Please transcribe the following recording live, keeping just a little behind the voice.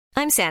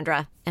I'm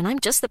Sandra, and I'm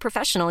just the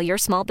professional your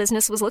small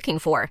business was looking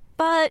for.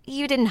 But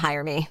you didn't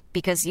hire me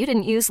because you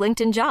didn't use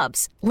LinkedIn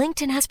Jobs.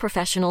 LinkedIn has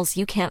professionals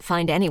you can't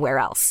find anywhere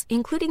else,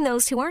 including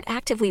those who aren't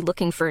actively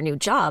looking for a new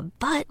job,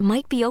 but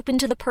might be open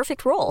to the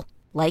perfect role,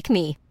 like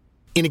me.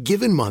 In a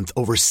given month,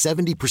 over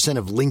 70%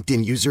 of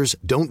LinkedIn users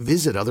don't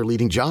visit other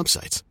leading job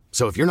sites.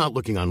 So if you're not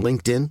looking on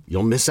LinkedIn,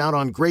 you'll miss out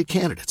on great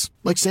candidates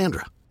like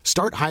Sandra.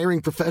 Start hiring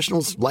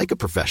professionals like a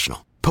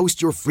professional.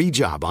 Post your free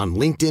job on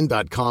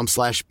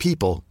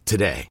linkedin.com/people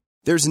today.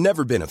 There's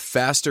never been a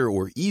faster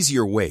or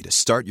easier way to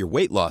start your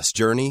weight loss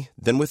journey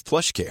than with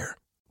PlushCare.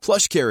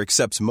 PlushCare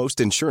accepts most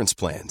insurance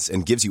plans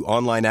and gives you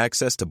online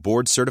access to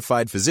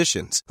board-certified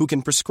physicians who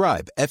can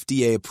prescribe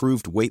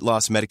FDA-approved weight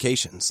loss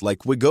medications like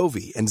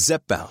Wegovy and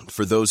Zepbound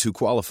for those who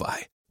qualify.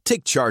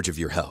 Take charge of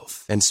your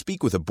health and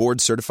speak with a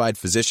board-certified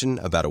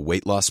physician about a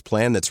weight loss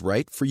plan that's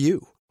right for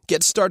you.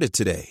 Get started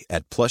today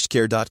at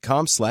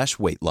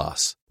plushcare.com/weight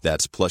loss.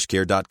 That's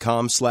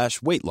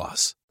plushcare.com/weight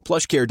loss.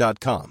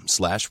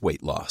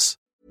 plushcare.com/weight loss.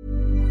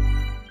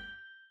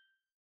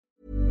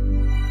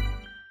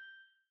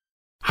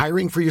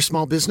 Hiring for your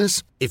small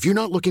business? If you're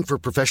not looking for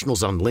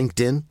professionals on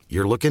LinkedIn,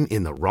 you're looking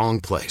in the wrong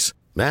place.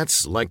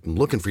 That's like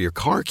looking for your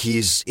car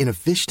keys in a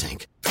fish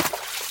tank.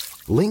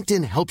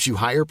 LinkedIn helps you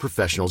hire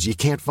professionals you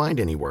can't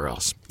find anywhere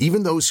else,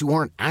 even those who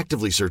aren't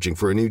actively searching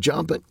for a new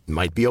job but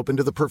might be open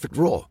to the perfect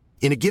role.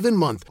 In a given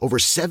month, over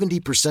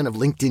 70% of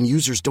LinkedIn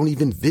users don't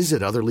even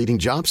visit other leading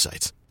job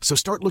sites. So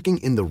start looking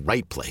in the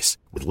right place.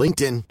 With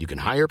LinkedIn, you can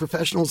hire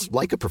professionals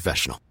like a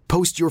professional.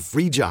 Post your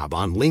free job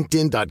on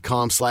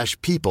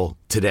linkedin.com/people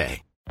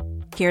today.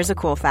 Here's a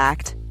cool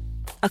fact.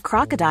 A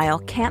crocodile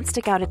can't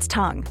stick out its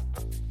tongue.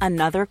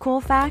 Another cool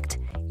fact,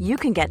 you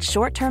can get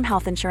short-term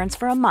health insurance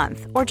for a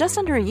month or just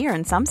under a year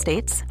in some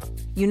states.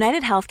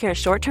 United Healthcare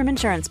short-term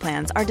insurance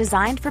plans are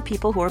designed for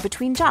people who are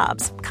between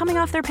jobs, coming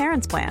off their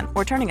parents' plan,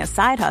 or turning a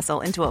side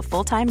hustle into a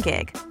full-time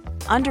gig.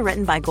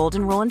 Underwritten by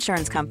Golden Rule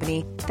Insurance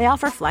Company, they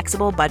offer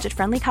flexible,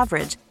 budget-friendly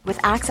coverage with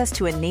access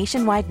to a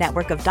nationwide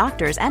network of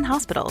doctors and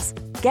hospitals.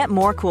 Get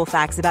more cool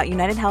facts about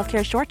United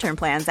Healthcare short-term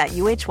plans at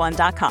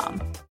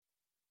uh1.com.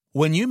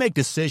 When you make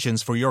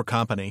decisions for your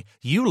company,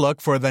 you look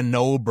for the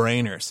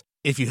no-brainers.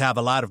 If you have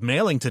a lot of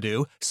mailing to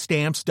do,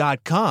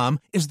 Stamps.com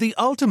is the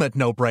ultimate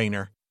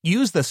no-brainer.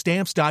 Use the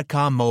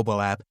Stamps.com mobile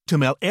app to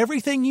mail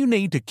everything you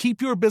need to keep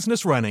your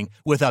business running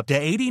with up to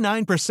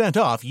 89%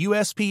 off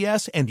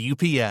USPS and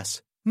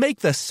UPS.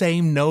 Make the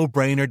same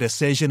no-brainer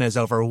decision as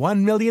over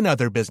 1 million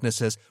other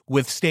businesses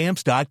with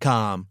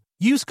Stamps.com.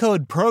 Use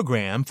code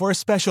PROGRAM for a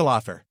special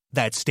offer.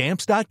 That's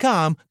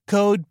Stamps.com,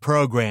 code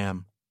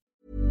PROGRAM.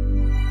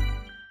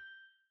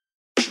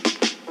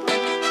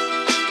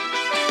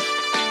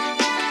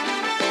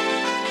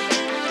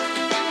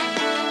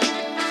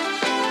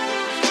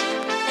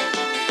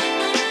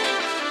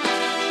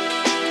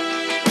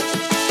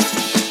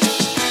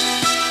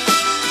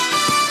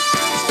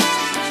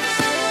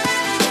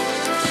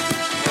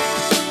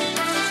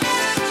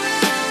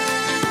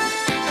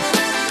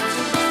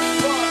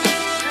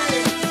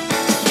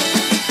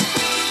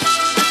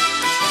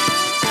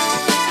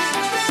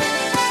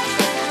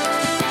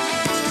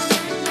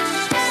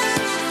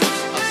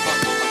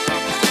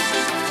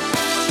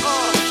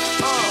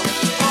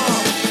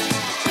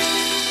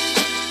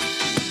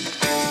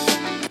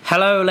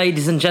 Hello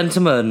ladies and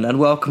gentlemen, and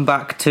welcome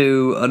back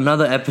to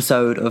another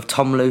episode of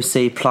Tom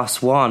Lucy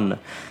Plus One.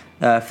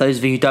 For those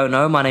of you who don't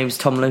know, my name's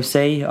Tom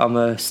Lucy. I'm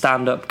a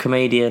stand-up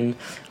comedian.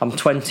 I'm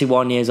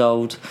 21 years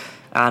old,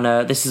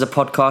 and this is a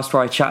podcast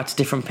where I chat to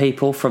different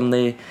people from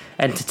the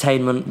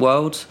entertainment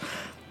world.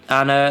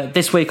 And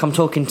this week I'm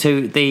talking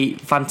to the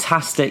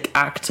fantastic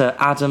actor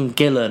Adam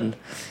Gillen.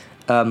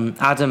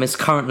 Adam is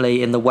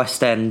currently in the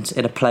West End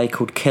in a play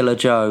called Killer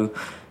Joe,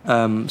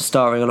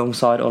 starring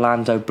alongside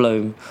Orlando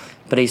Bloom.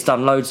 But he's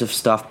done loads of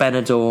stuff,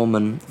 Benidorm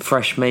and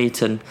Fresh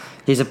Meat, and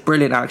he's a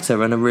brilliant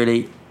actor and a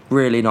really,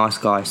 really nice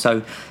guy.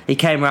 So he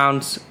came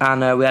round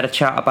and we had a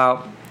chat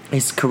about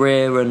his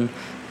career and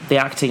the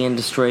acting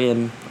industry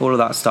and all of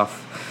that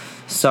stuff.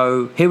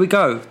 So here we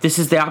go. This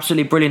is the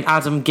absolutely brilliant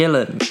Adam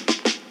Gillen.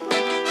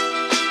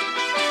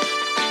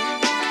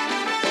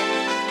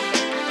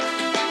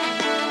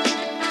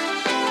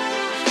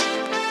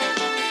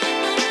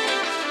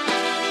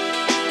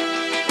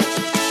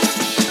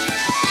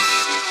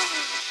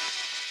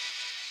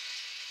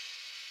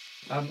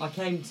 I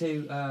came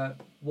to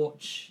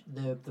watch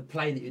the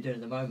play that you're doing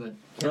at the moment.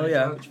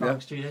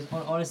 Studios.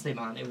 Honestly,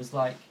 man, it was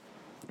like,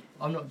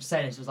 I'm not just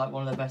saying this, it was like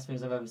one of the best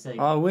things I've ever seen.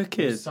 Oh, wicked!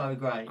 It was so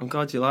great. I'm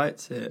glad you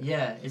liked it.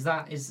 Yeah, is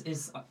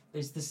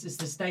the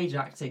stage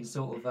acting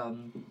sort of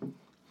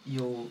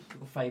your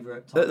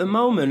favourite type? At the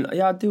moment,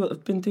 yeah, I've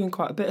been doing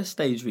quite a bit of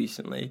stage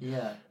recently.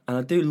 Yeah, and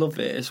I do love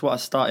it. It's what I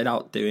started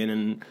out doing,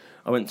 and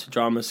I went to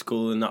drama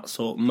school, and that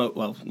sort.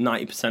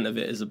 90% of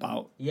it is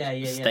about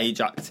stage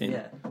acting.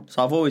 Yeah.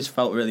 So I've always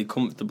felt really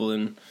comfortable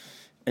and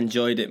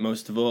enjoyed it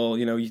most of all.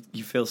 You know,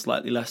 you feel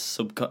slightly less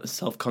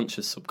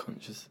self-conscious.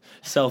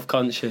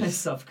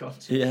 Self-conscious.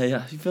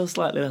 Yeah. You feel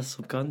slightly less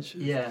subconscious.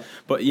 Yeah.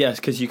 But yes,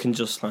 because you can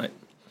just you're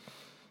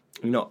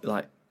not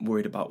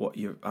worried about what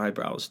your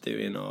eyebrows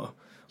doing or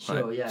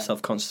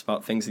self-conscious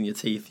about things in your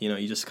teeth.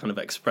 You just kind of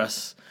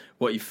express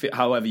what you feel,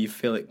 however you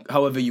feel it,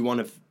 however you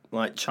want to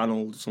like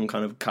channel some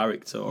kind of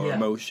character or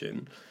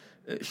emotion.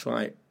 It's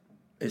like,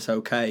 it's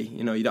okay,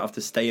 you don't have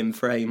to stay in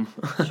frame.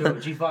 Sure.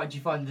 Do you find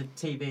the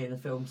TV and the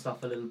film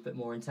stuff a little bit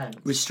more intense?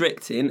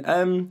 Restricting?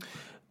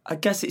 I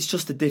guess it's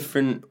just a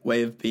different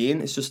way of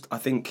being. It's just, I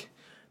think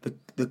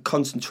the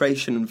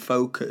concentration and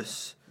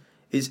focus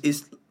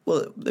is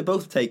well, they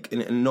both take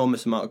an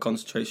enormous amount of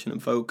concentration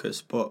and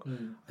focus, but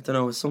I don't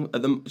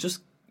know,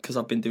 just because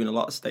I've been doing a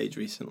lot of stage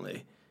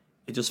recently,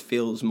 it just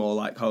feels more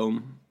like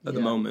home at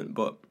the moment,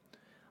 but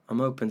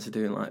I'm open to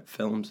doing like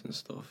films and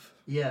stuff.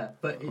 Yeah,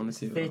 but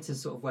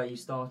theatre's sort of where you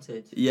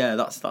started. Yeah,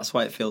 that's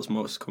why it feels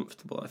most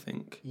comfortable, I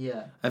think.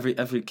 Yeah.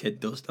 Every kid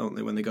does, don't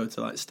they, when they go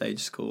to like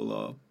stage school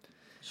or...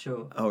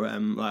 Sure. Or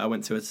like I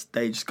went to a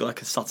stage school,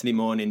 like a Saturday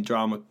morning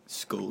drama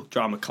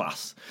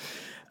class,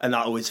 and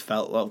that always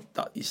felt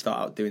that you start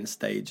out doing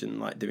stage and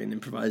like doing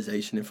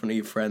improvisation in front of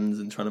your friends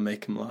and trying to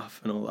make them laugh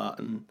and all that,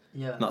 and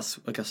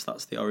I guess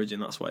that's the origin.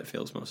 That's why it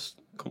feels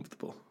most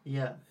comfortable.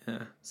 Yeah. Yeah.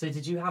 So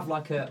did you have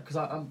like because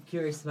I'm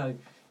curious to know,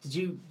 did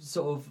you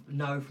sort of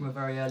know from a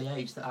very early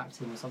age that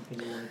acting was something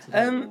you wanted to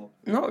do?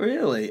 Not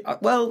really.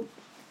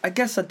 I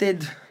guess I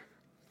did.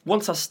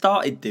 Once I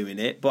started doing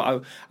it,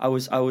 but I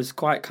was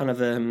quite kind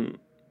of a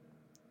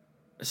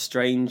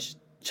strange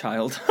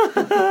child.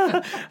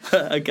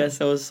 I guess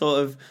I was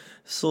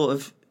sort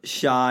of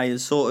shy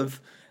and sort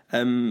of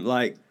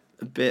like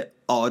a bit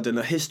odd. And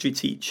a history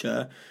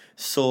teacher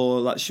she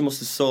must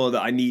have saw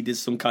that I needed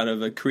some kind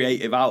of a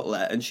creative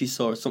outlet, and she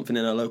saw something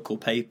in a local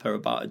paper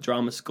about a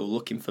drama school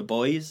looking for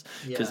boys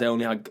because they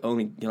only had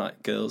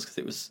like girls, because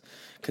it was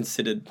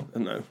considered, I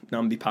don't know,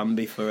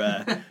 namby-pamby for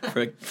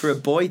a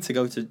boy to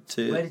go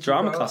to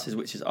drama classes,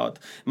 which is odd.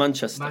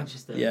 Manchester.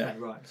 Yeah. Okay,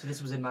 right. So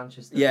this was in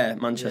Manchester. Yeah,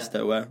 Manchester.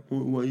 Yeah. Where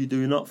what are you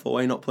doing that for? Why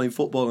are you not playing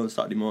football on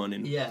Saturday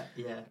morning? Yeah.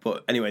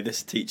 But anyway,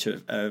 this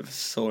teacher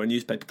saw a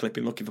newspaper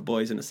clipping looking for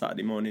boys in a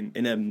Saturday morning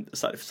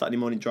Saturday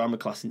morning drama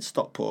class in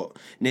Stockport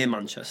near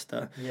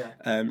Manchester. Yeah.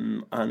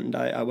 And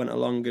I went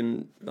along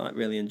and like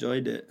really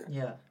enjoyed it.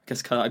 Yeah. I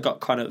guess I got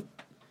kind of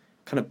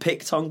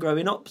picked on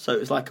growing up, so it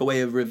was like a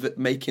way of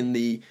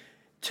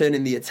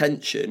turning the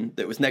attention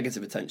that was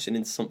negative attention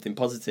into something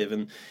positive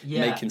and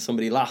making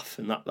somebody laugh,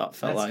 and that felt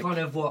That's like... kind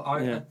of what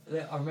I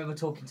remember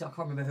talking to, I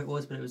can't remember who it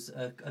was, but it was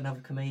another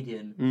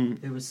comedian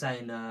who was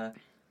saying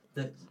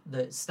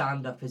that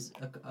stand-up is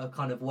a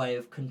kind of way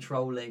of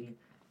controlling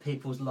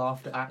people's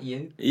laughter at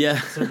you. Yeah.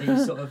 So that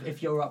you sort of,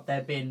 if you're up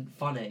there being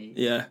funny,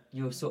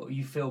 you feel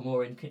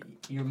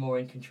you're more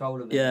in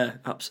control of it. Yeah,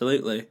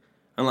 absolutely.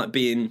 And like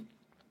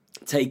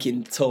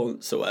taking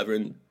taunts or whatever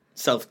and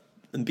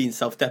being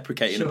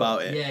self-deprecating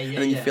about it, and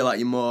then you feel like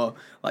you're more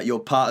like you're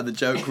part of the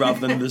joke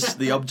rather than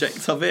the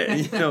object of it, and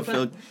you don't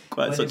feel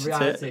quite such a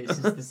tit. It's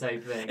just the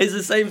same thing. It's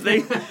the same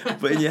thing,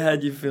 but in your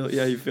head you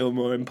feel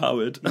more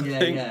empowered. I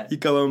think you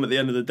go home at the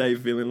end of the day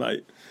feeling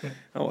like,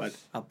 I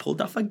pulled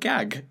off a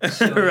gag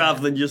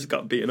rather than just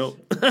got beaten up.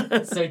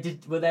 So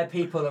were there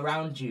people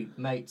around you,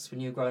 mates, when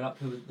you were growing up,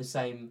 who were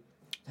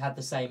had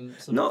the same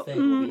sort of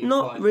thing?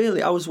 Not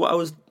really. I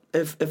was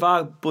if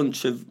our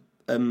bunch of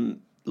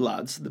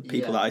lads, the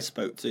people that I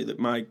spoke to, that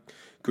my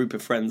group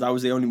of friends, I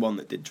was the only one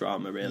that did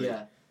drama really.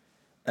 Yeah.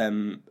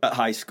 At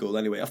high school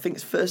anyway. I think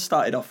it first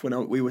started off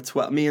when we were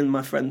me and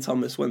my friend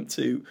Thomas went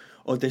to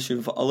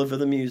audition for Oliver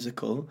the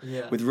Musical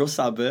with Russ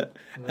Abbott.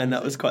 Amazing. And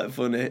that was quite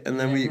funny, and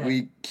then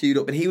we queued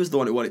up, and he was the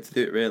one who wanted to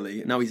do it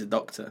really. Now he's a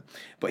doctor,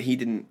 but he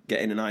didn't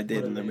get in and I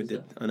did, and then we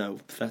did. I know,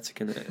 pathetic,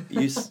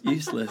 innit?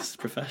 Useless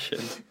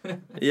profession.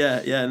 Yeah,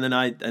 and then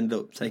I ended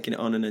up taking it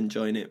on and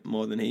enjoying it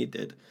more than he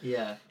did.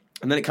 Yeah.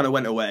 And then it kind of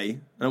went away,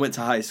 and I went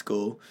to high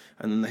school,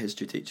 and then the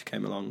history teacher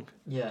came along.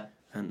 Yeah.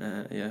 And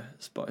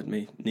spotted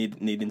me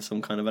needing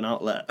some kind of an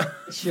outlet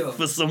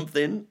for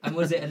something. And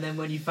was it? And then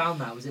when you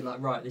found that, was it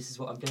like, right, this is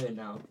what I'm doing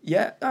now?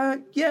 Yeah.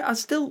 I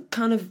still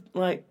kind of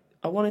like,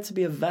 I wanted to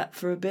be a vet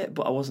for a bit,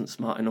 but I wasn't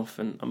smart enough,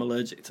 and I'm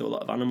allergic to a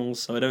lot of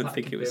animals, so I don't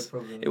think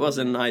it was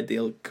an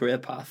ideal career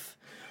path.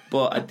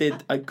 But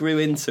I grew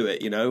into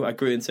it. I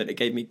grew into it. It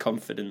gave me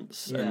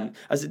confidence, and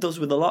as it does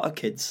with a lot of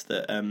kids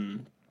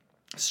that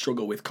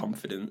struggle with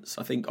confidence,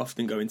 I think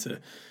often going to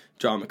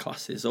drama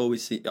classes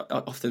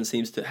often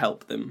seems to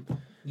help them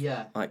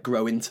like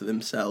grow into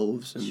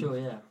themselves. And,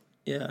 sure,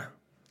 yeah.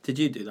 Did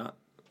you do that?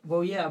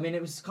 Well, yeah, I mean,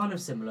 it was kind of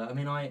similar. I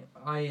mean,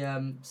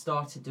 I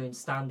started doing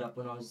stand-up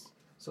when I was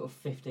sort of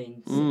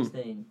 15,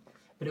 16,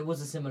 but it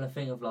was a similar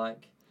thing of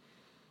like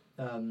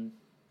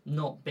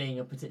not being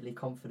a particularly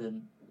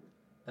confident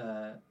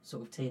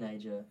sort of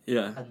teenager,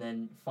 and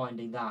then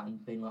finding that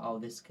and being like, oh,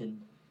 this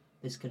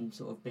can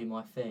sort of be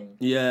my thing.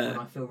 Yeah. And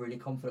I feel really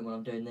confident when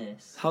I'm doing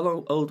this.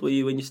 How old were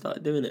you when you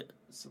started doing it?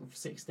 Sort of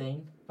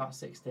 16, about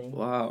 16.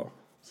 Wow.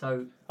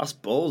 So that's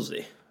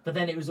ballsy. But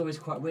then it was always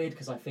quite weird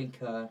because I think,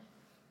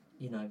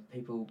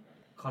 people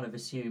kind of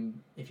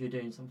assume if you're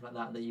doing something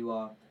like that you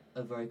are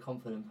a very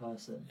confident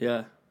person.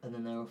 Yeah. And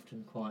then they're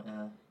often quite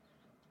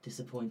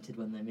disappointed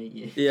when they meet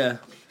you. Yeah.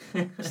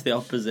 It's the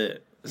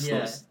opposite.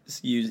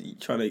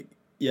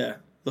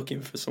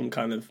 looking for some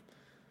kind of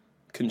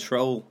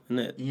control in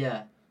it.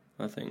 Yeah.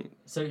 I think.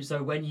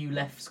 So when you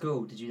left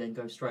school, did you then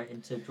go straight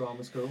into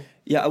drama school?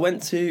 Yeah, I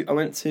went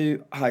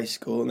to high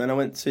school, and then I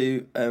went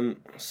to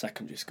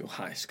secondary school,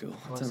 high school.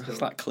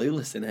 It's like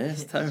Clueless in here.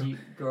 Did you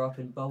grow up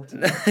in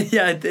Baltimore?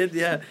 Yeah, I did.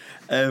 Yeah,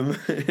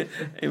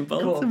 in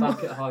Baltimore. Caught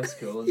back at high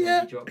school, and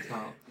then you dropped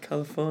out.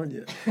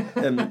 California.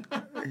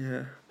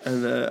 Yeah,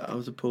 and I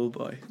was a pool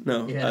boy.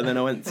 No, and then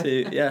I went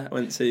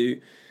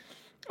to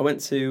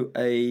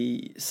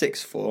a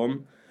sixth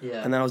form.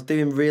 Yeah. And then I was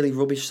doing really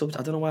rubbish subjects.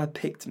 I don't know why I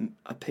picked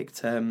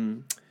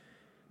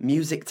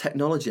music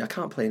technology. I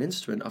can't play an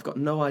instrument. I've got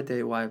no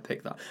idea why I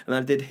picked that. And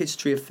I did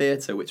history of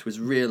theatre, which was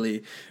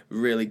really,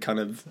 really kind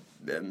of...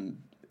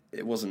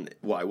 it wasn't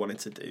what I wanted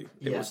to do.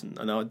 It wasn't.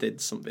 And I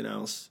did something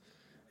else.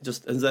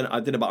 And then I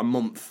did about a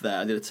month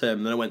there. I did a term.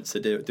 And then I went to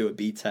do a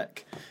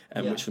BTEC,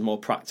 which was more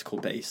practical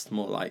based,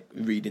 more like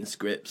reading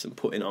scripts and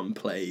putting on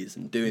plays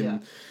and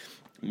doing...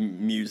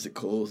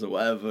 musicals or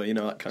whatever,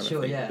 that kind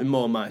of thing. Yeah.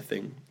 More my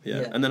thing.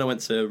 Yeah. And then I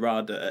went to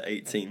RADA at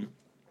 18.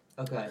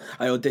 Okay.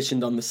 I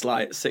auditioned on the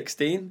Sly at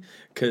 16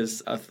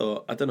 because I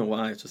thought, I don't know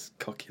why, I was just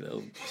cocky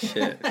little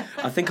shit.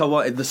 I think I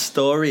wanted the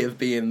story of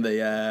being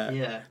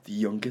the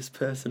youngest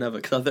person ever,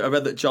 because I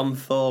read that John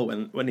Thor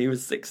when he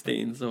was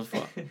 16, so I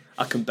thought,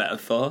 I can better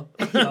Thor.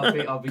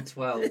 I'll be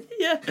 12.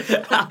 Yeah.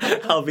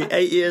 I'll be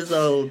 8 years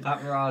old.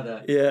 At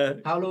RADA. Yeah.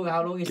 How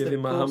long is the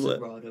course Hamlet.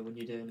 at RADA when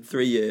you're doing?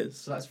 3 years.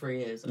 So that's 3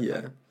 years. Okay.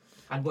 Yeah.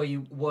 And were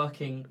you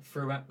working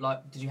throughout,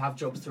 did you have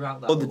jobs throughout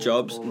that? Other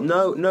jobs?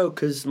 No,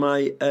 because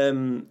my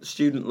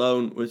student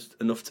loan was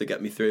enough to get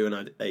me through, and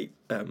I ate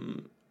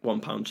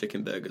 £1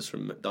 chicken burgers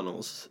from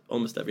McDonald's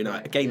almost every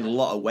night. I gained a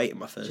lot of weight in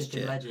my first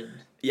year. Legend.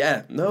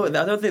 Yeah, no, I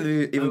don't think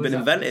they've even been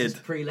invented.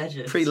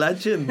 Pre-legend.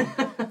 Pre-legend.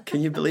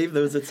 Can you believe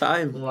there was a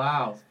time?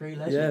 Wow,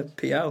 pre-legend. Yeah,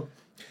 PL.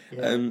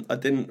 Yeah. I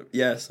didn't,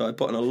 so I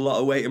put on a lot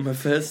of weight in my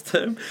first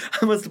term.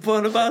 I must have put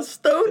on about a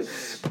stone.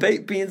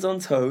 Baked beans on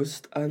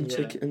toast and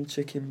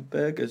chicken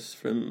burgers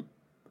and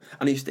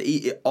I used to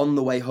eat it on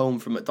the way home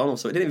from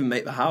McDonald's, so it didn't even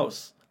make the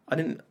house. I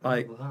didn't,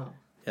 Oh, wow.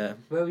 Yeah.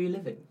 Where were you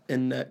living?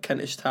 In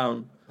Kentish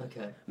Town.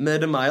 Okay.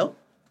 Murder Mile.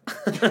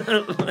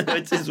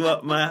 Which is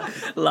what my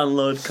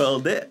landlord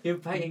called it. You're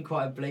painting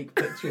quite a bleak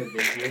picture of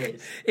these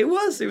years. It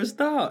was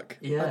dark.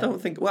 Yeah. I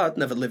don't think, I'd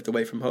never lived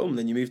away from home,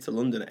 then you move to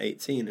London at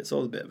 18, it's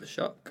all a bit of a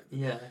shock.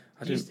 Yeah.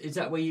 Is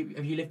that where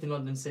have you lived in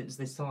London since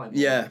this time?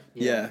 Yeah.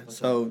 Okay.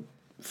 So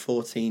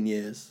 14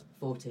 years.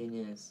 14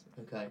 years,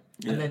 okay.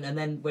 Yeah. And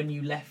then when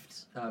you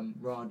left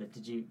RADA,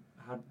 did you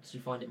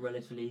find it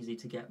relatively easy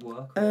to get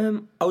work?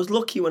 I was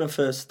lucky when I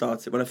first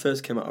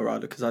came out of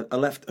RADA, because I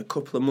left a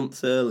couple of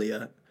months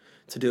earlier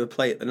to do a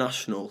play at the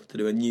National, to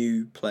do a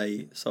new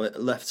play, so I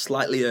left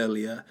slightly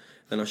earlier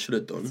than I should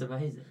have done. That's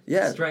amazing.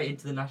 Yeah. Straight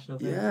into the National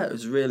Theatre. Yeah, it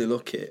was really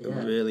lucky.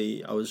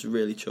 Yeah. I was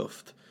really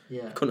chuffed.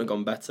 Yeah. Couldn't have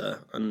gone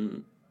better,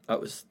 and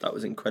that was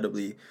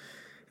incredibly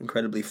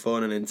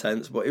fun and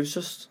intense, but it was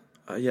just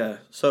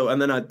So and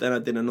then I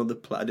did another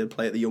play. I did a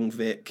play at the Young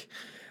Vic,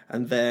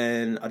 and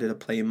then I did a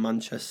play in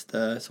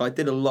Manchester. So I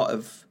did a lot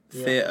of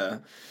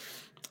theatre,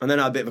 and then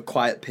I had a bit of a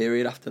quiet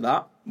period after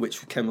that,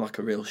 which came like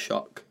a real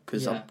shock,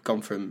 because I've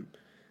gone from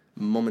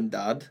mum and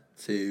dad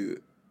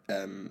to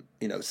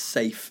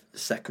safe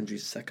secondary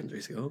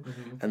school,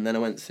 and then I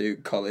went to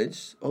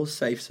college, all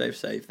safe.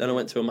 Then I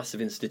went to a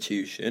massive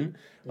institution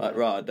like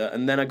RADA,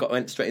 and then I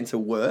went straight into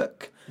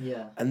work.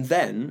 Yeah. And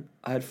then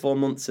I had 4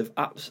 months of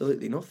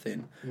absolutely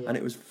nothing, and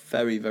it was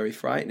very, very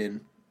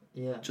frightening.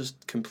 Yeah.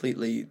 Just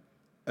completely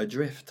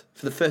adrift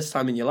for the first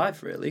time in your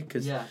life, really.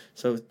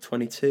 So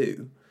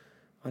 22.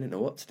 I didn't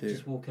know what to do.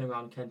 Just walking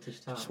around Kentish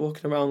Town. Just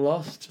walking around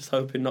lost, just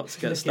hoping not to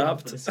get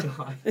stabbed. Up at the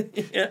sky.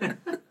 Yeah.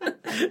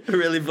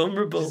 Really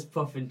vulnerable. Just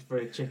popping for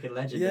a chicken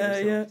legend.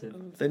 Yeah.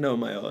 They know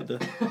my order.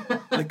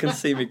 They can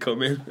see me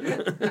coming.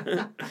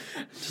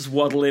 Just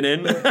waddling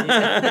in.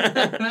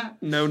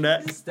 No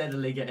net.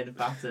 Steadily getting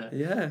fatter.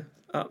 Yeah,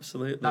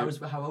 absolutely. That was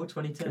how old?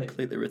 22?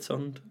 Completely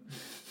rotund.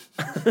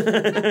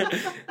 A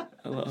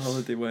lot of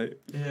holiday weight.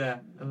 Yeah,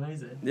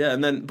 amazing. Yeah,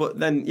 and then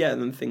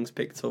things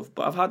picked up.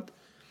 But I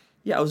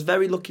was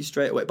very lucky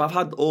straight away. But I've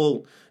had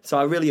so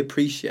I really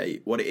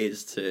appreciate what it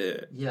is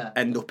to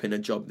end up in a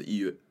job that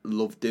you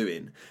love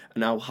doing,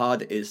 and how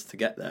hard it is to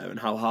get there, and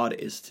how hard it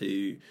is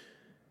to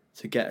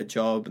get a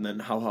job, and then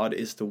how hard it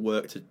is to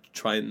work to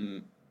try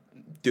and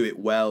do it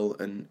well.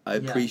 And I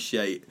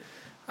appreciate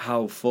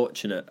how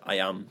fortunate I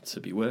am to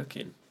be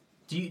working.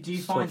 Do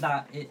you find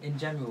that in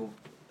general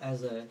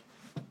as an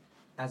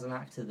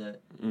actor that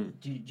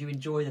do you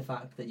enjoy the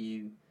fact that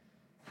you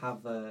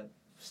have a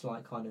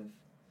slight kind of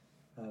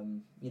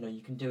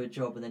you can do a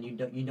job and then you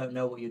don't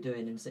know what you're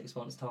doing in 6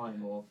 months'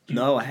 time, or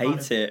I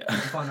hate it. Do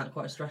you find that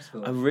quite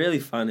stressful? I really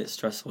find it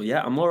stressful.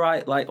 Yeah, I'm all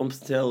right. Like up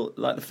until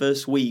like the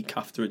first week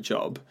after a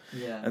job,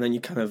 and then you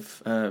kind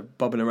of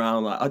bobbing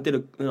around. Like I've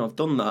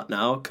done that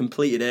now,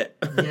 completed it,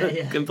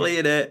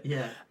 completed it.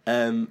 Yeah.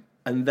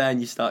 And then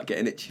you start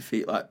getting itchy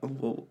feet. Like, oh,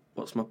 well,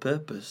 what's my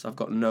purpose? I've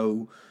got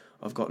no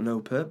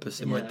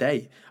purpose in my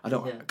day. I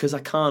don't, because I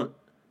can't.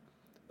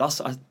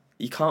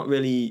 you can't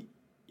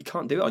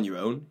do it on your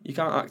own. You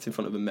can't act in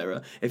front of a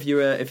mirror. If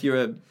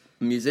you're a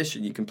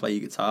musician, you can play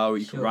your guitar or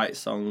you can write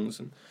songs.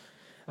 And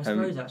I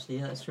suppose actually,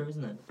 yeah, that's true,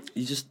 isn't it?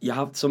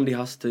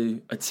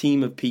 A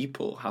team of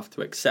people have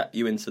to accept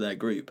you into their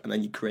group, and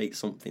then you create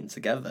something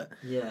together.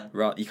 Yeah.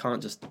 Right. You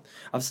can't just.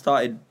 I've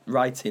started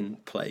writing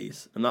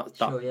plays, and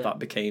that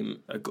became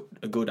a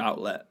good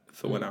outlet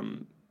for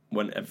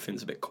when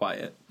everything's a bit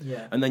quiet.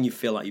 Yeah. And then you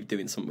feel like you're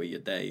doing something with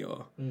your day,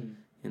 or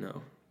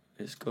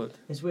it's good.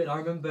 It's weird. I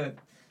remember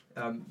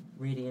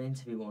reading an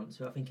interview once.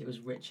 I think it was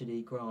Richard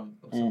E. Grant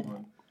or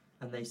someone,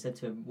 and they said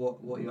to him, "What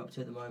are you up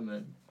to at the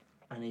moment?"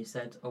 And he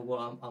said, "Oh,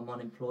 well, I'm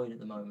unemployed at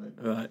the moment."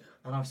 Right.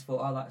 And I just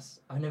thought,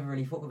 I never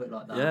really thought of it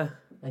like that. Yeah.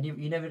 And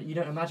you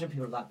don't imagine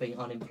people like that being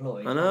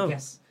unemployed. I know.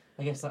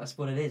 I guess that's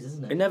what it is,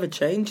 isn't it? It never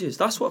changes.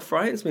 That's what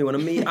frightens me when I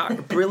meet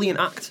brilliant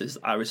actors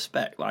I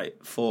respect,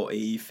 like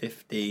 40,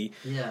 50,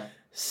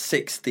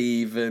 60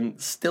 even,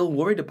 still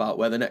worried about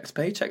where the next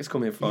paycheck's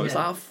coming from. It's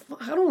like,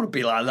 I don't want to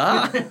be like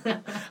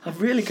that. I'm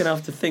really going to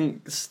have to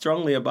think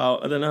strongly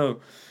about, I don't know,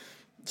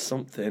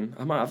 something.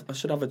 I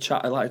should have a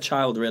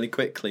child really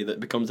quickly that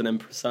becomes an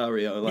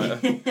impresario,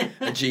 like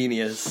a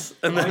genius,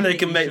 and then they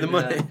can make the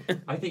money.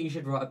 I think you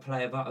should write a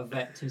play about a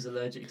vet who's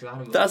allergic to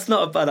animals. That's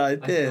not a bad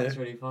idea. I think that's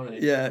really funny.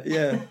 Yeah.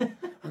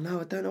 I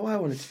don't know why I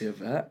wanted to be a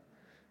vet.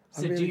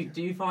 So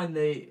do you find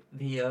the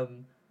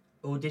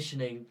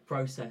auditioning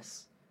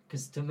process,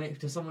 because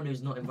to someone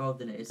who's not involved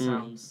in it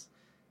sounds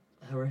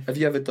horrific. Have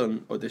you ever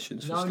done auditions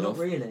for stuff? No, not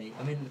really.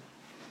 I mean,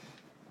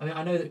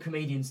 I know that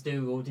comedians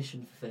do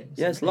audition for things.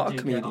 Yeah, it's a lot of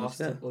comedians.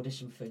 To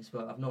audition for things,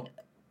 but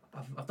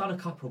I've done a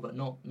couple, but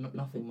not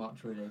nothing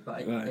much really.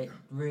 But it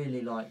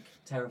really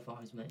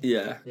terrifies me.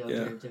 Yeah, the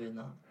idea of doing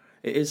that.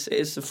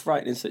 It's a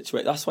frightening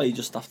situation. That's why you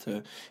just have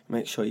to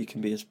make sure you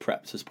can be as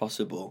prepped as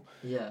possible.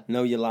 Yeah.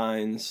 Know your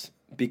lines,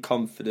 be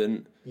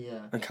confident. Yeah.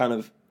 And kind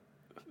of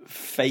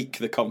fake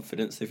the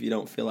confidence if you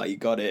don't feel like you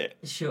got it.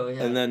 Sure.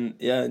 Yeah. And then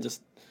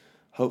just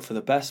hope for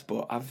the best.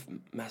 But I've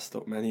messed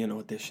up many an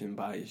audition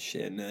by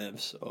sheer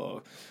nerves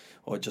or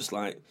just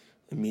like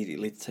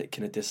immediately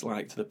taking a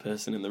dislike to the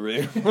person in the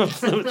room.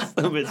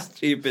 Something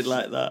stupid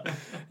like that.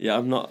 Yeah,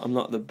 I'm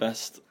not the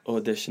best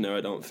auditioner,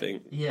 I don't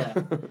think. Yeah.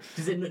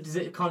 Does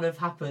it kind of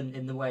happen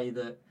in the way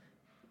that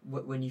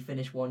when you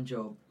finish one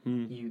job,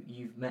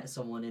 you've met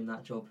someone in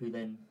that job who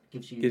then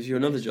gives you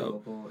another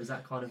job, or is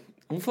that kind of...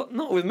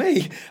 Not with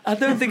me. I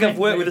don't think I've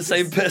worked with the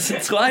same person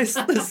twice.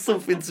 There's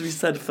something to be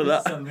said for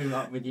that. Something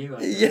up with you.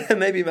 Yeah,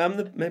 maybe I'm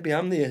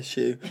the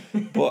issue,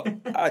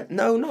 but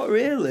no, not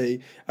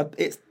really.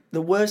 It's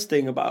the worst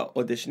thing about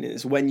auditioning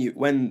is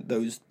when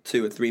those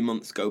 2 or 3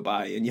 months go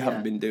by and you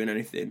haven't been doing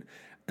anything,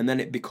 and then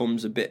it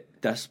becomes a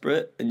bit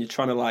desperate, and you're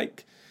trying to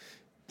like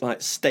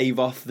stave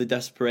off the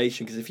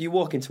desperation, because if you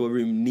walk into a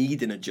room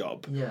needing a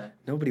job,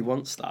 nobody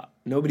wants that.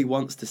 Nobody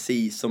wants to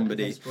see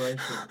somebody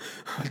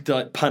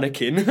like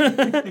panicking.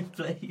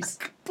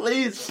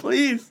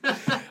 please,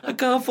 I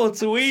can't afford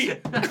to eat.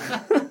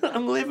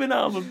 I'm living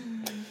out of a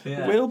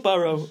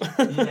wheelbarrow.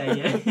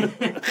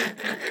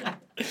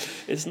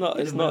 It's not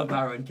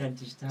wheelbarrow in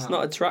Kentish Town. It's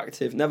not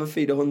attractive. Never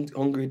feed a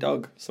hungry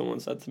dog, someone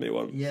said to me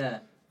once. Yeah,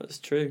 that's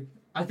true.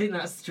 I think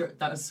that's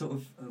sort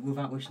of,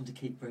 without wishing to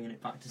keep bringing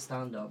it back to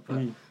stand-up,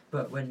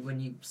 but when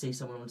you see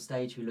someone on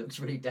stage who looks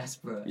really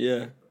desperate,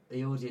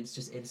 the audience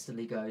just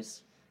instantly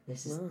goes,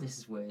 this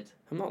is weird.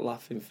 I'm not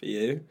laughing for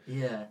you.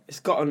 Yeah. It's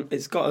got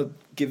to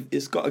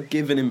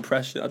give an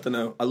impression. I don't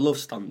know. I love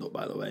stand-up,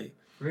 by the way.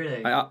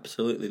 Really? I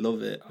absolutely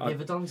love it. Have you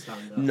ever done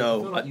stand-up? No.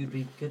 I feel like you'd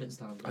be good at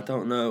stand-up. I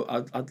don't know.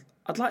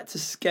 I'd like to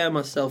scare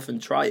myself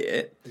and try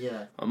it.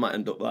 Yeah. I might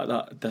end up like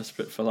that,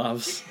 desperate for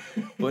laughs.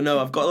 But no,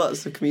 I've got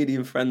lots of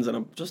comedian friends, and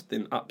I'm just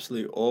in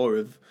absolute awe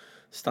of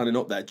standing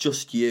up there,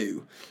 just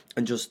you,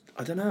 and just,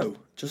 I don't know,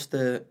 just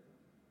the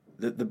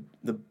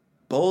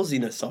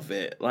ballsiness of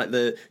it, like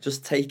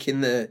just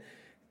taking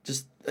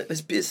it's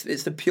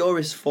the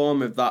purest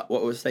form of that,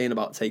 what I was saying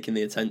about taking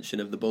the attention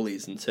of the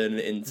bullies and turning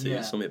it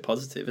into something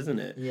positive, isn't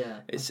it?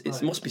 Yeah.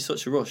 It must be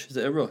such a rush. Is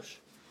it a rush?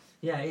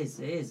 Yeah, it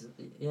is.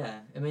 Yeah.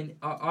 I mean,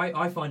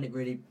 I find it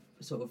really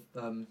sort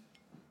of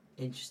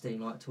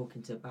interesting, like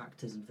talking to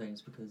actors and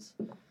things, because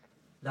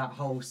that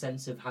whole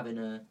sense of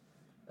having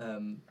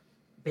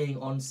being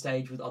on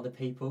stage with other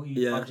people,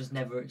 I've just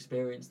never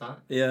experienced that.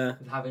 Yeah.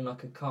 Of having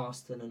like a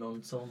cast and an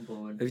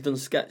ensemble. And have you done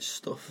sketch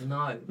stuff? No.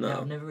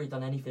 I've never really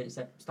done anything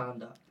except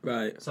stand-up.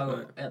 Right.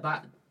 So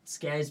that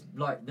scares,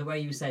 like the way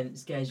you were saying, it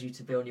scares you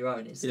to be on your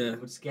own.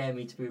 It would scare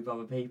me to be with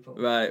other people.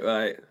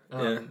 Right.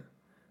 Yeah.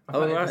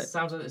 It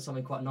sounds like there's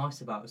something quite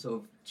nice about sort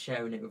of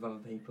sharing it with other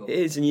people. It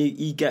is, and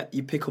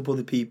you pick up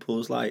other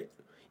people's, like,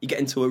 you get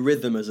into a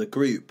rhythm as a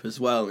group as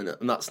well,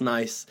 and that's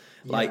nice.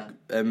 Yeah. Like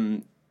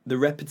the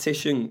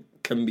repetition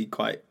can be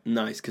quite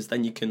nice, because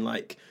then you can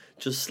like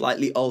just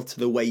slightly alter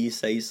the way you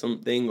say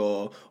something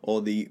or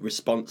the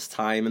response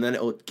time, and then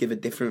it'll give a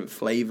different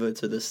flavour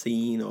to the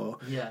scene. Or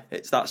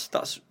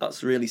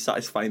that's really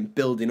satisfying,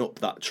 building up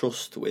that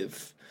trust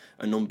with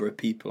a number of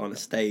people on a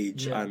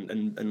stage,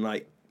 and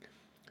like.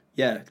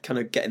 Yeah, kind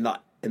of getting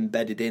that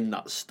embedded in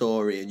that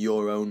story and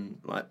your own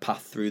like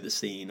path through the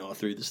scene or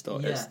through the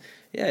story.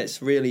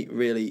 It's really,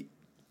 really,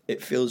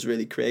 it feels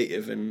really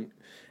creative, and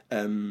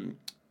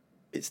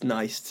it's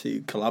nice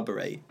to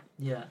collaborate.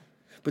 Yeah.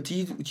 But do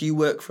you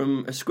work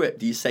from a script?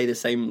 Do you say the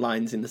same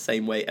lines in the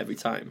same way every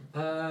time?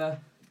 I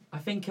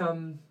think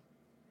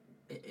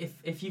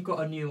if you've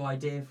got a new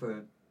idea for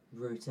a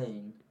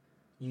routine,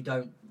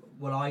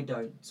 I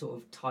don't sort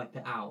of type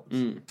it out.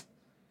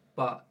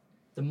 But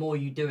the more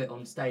you do it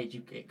on stage,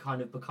 it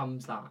kind of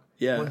becomes that.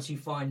 Yeah. Once you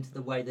find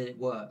the way that it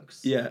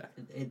works,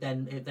 it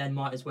then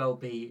might as well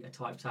be a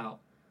typed out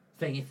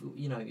thing. If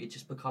it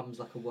just becomes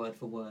like a word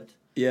for word.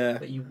 Yeah.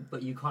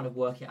 But you kind of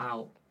work it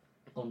out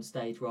on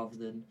stage rather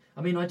than.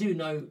 I mean, I do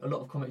know a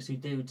lot of comics who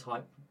do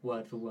type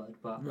word for word,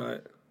 but right.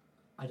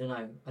 I don't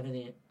know. I don't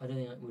think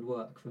it would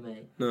work for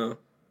me. No.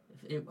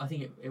 I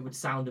think it would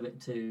sound a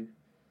bit too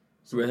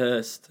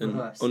rehearsed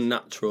and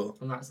unnatural.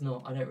 And that's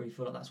not. I don't really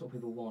feel like that's what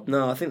people want.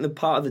 No, I think the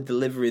part of the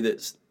delivery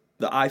that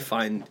I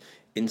find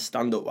in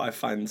stand-up I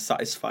find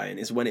satisfying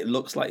is when it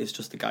looks like it's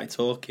just a guy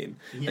talking.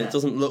 And it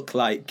doesn't look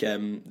like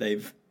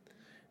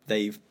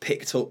they've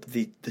picked up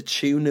the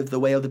tune of the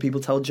way other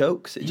people tell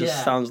jokes. It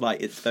just sounds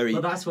like it's very.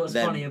 Well, that's what's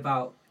funny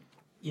about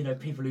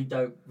people who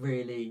don't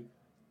really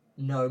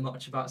know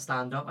much about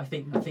stand-up. I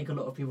think a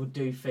lot of people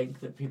do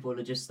think that people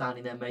are just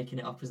standing there making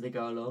it up as they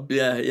go along.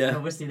 Yeah. And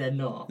obviously they're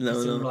not.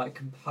 It's all like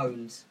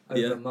composed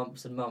over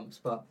months and months.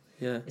 But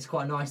it's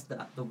quite nice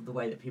that the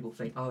way that people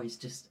think, oh, he's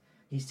just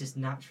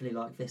naturally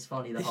like this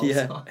funny the whole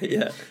time.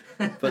 Yeah.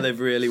 But they've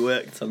really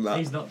worked on that.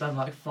 He's not done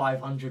like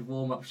 500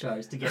 warm-up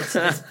shows to get to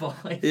this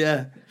point.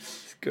 Yeah,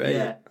 it's great.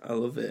 Yeah. I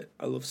love it.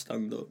 I love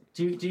stand-up.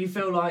 Do you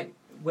feel like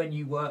when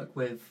you work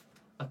with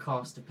a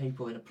cast of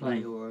people in a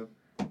play or a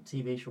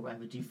TV show or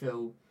whatever, do you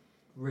feel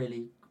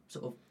really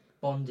sort of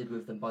bonded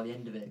with them by the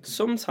end of it?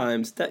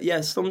 Sometimes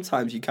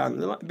you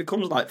can. It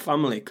becomes like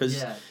family,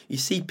 because you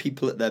see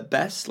people at their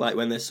best, like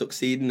when they're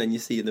succeeding, and you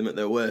see them at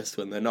their worst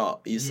when they're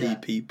not. You see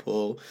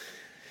people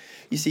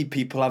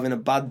having a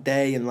bad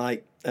day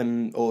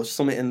and or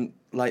something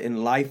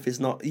in life is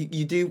not.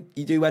 You do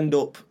end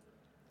up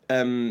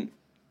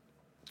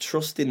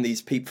trusting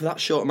these people for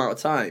that short amount of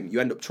time. You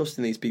end up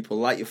trusting these people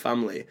like your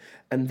family,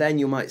 and then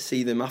you might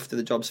see them after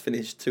the job's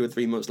finished 2 or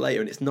 3 months later,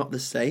 and it's not the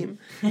same.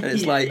 And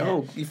it's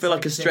oh, you feel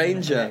like a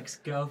stranger, an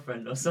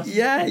ex-girlfriend or something.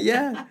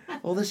 Yeah.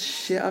 All the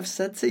shit I've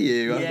said to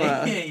you.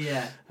 Now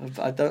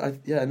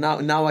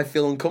I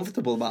feel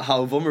uncomfortable about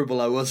how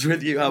vulnerable I was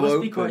with you. It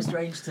must be quite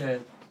strange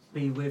to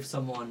be with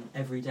someone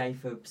every day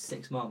for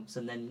 6 months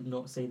and then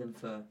not see them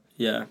for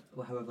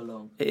however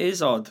long. It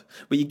is odd,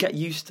 but you get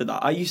used to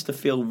that. I used to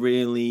feel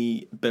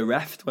really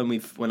bereft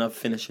when I've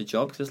finished a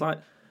job, because it's like,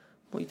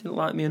 well, you didn't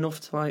like me enough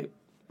to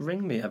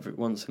ring me every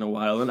once in a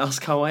while and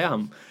ask how I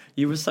am.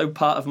 You were so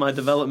part of my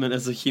development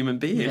as a human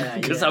being,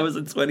 because I was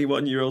a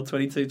 21-year-old,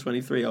 22,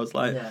 23. I was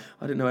like, I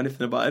didn't know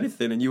anything about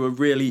anything, and you were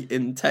really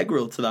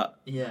integral to that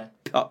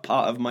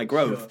part of my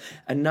growth. Sure.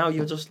 And now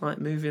you're just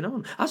moving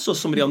on. I saw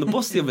somebody on the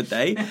bus the other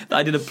day that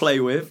I did a play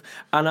with,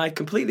 and I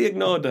completely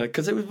ignored her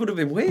because it would have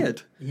been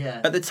weird. Yeah.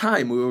 At the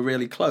time, we were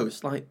really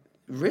close,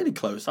 really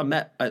close. I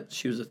met.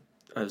 She was a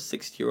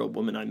 60-year-old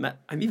woman. I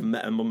even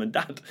met her mum and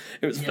dad.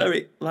 It was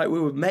very we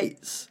were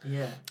mates.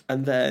 Yeah.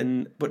 And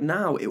then, but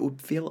now it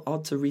would feel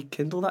odd to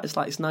rekindle that.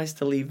 It's nice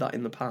to leave that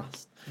in the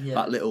past. Yeah.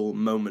 That little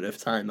moment of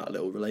time, that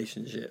little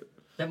relationship.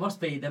 There must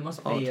be,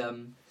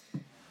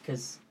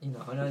 because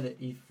I know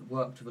that you've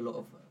worked with a lot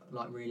of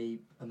really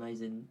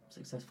amazing,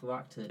 successful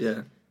actors.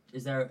 Yeah.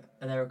 Are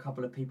there a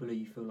couple of people who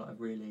you feel like have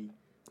really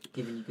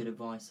given you good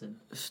advice and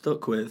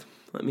stuck with?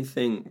 Let me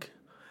think.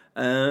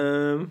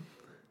 I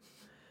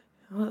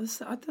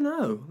don't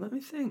know. Let me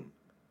think.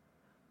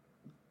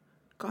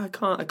 God,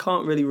 I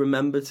can't really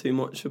remember too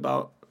much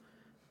about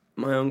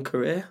my own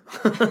career.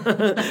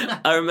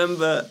 I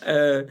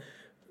remember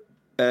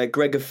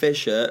Gregor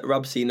Fisher,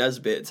 Rob C.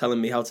 Nesbitt, telling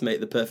me how to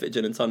make the perfect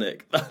gin and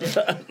tonic. But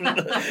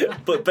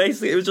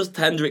basically, it was just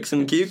Hendrix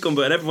and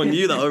cucumber, and everyone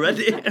knew that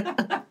already.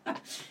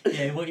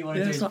 Yeah, what you want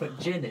to do is put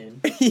gin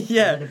in, and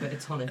then a bit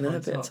of tonic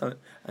on top.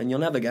 And you'll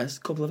never guess, a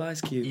couple of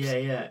ice cubes.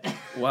 Yeah.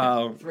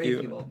 Wow. 3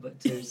 if you want, but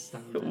 2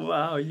 standard.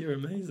 Wow, you're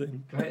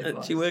amazing. Great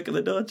advice. Do you work at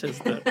the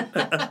Dorchester?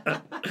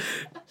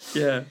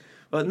 Yeah.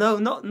 But no,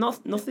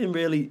 nothing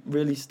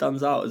really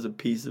stands out as a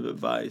piece of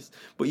advice.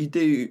 But you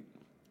do,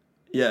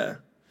 yeah.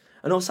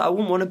 And also, I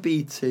wouldn't want to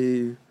be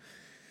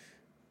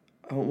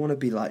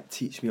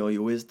teach me all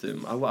your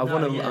wisdom. I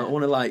want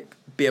to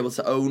be able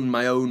to own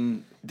my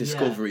own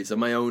discoveries and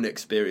my own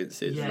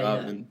experiences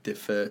rather than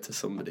defer to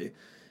somebody,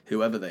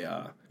 whoever they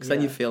are. Because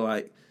then you feel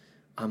like,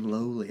 I'm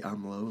lowly.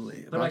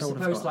 But I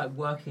suppose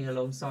working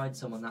alongside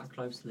someone that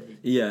closely,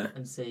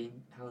 and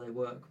seeing how they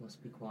work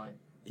must be quite.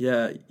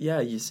 Yeah.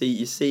 You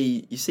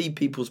see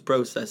people's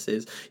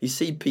processes. You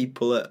see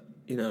people at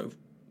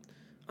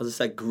as I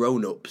said,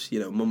 grown-ups.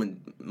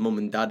 Mum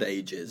and dad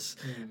ages,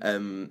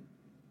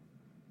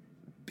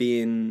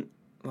 being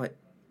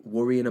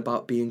worrying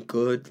about being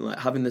good,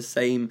 having the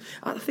same.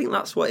 I think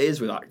that's what it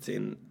is with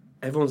acting.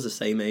 Everyone's the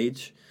same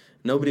age.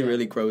 Nobody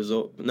really grows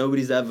up.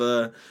 Nobody's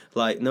ever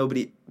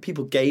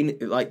people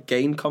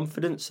gain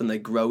confidence and they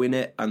grow in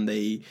it and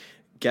they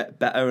get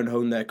better and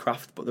hone their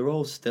craft, but they're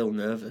all still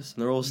nervous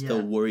and they're all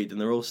still worried and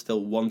they're all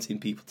still wanting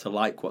people to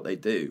like what they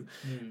do.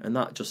 And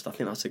I think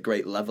that's a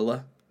great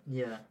leveler.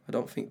 Yeah. I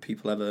don't think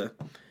people ever,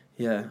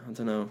 I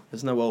don't know.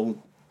 There's no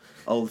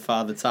old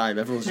father time.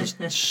 Everyone's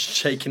just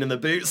shaking in the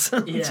boots.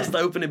 Just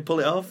open and pull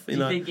it off.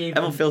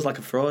 Everyone feels like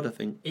a fraud, I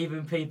think.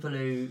 Even people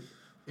who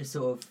is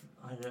sort of,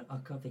 I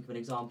can't think of an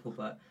example,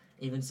 but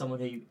even someone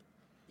who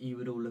you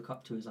would all look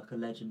up to as like a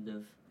legend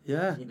of,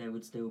 I think they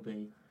would still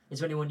be. Is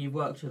there anyone you've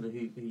worked with who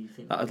you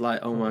think that I'd like?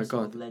 Oh my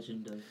god,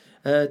 legend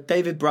of?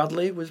 David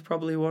Bradley was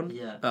probably one.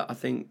 Yeah, I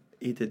think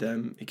he did.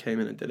 He came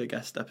in and did a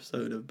guest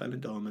episode of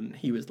Benidorm, and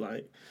he was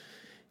like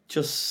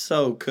just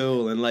so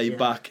cool and laid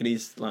back, and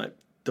he's like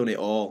done it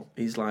all.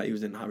 He's like he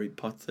was in Harry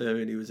Potter,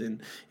 and he's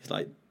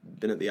like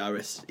been at the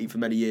RSC for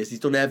many years. He's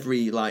done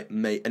every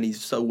mate, and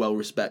he's so well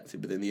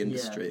respected within the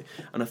industry.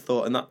 Yeah. And I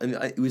thought,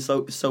 and he was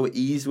so at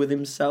ease with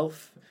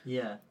himself.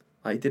 Yeah,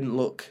 he didn't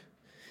look.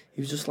 He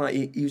was just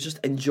he was just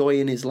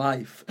enjoying his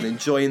life and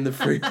enjoying the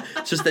fruit,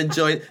 just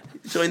enjoying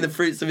the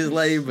fruits of his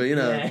labour,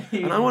 Yeah.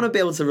 And I want to be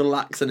able to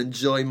relax and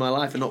enjoy my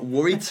life and not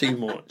worry too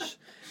much.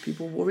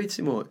 People worry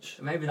too much.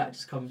 Maybe that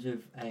just comes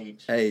with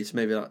age.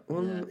 Maybe that.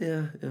 Well,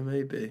 yeah,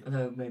 maybe.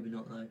 No, maybe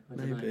not though.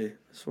 Maybe.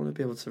 I just want to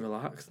be able to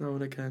relax now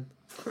and again.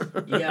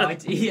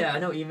 I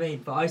know what you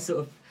mean, but I sort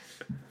of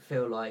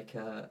feel like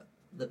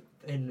that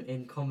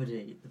in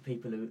comedy, the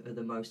people who are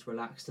the most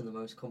relaxed and the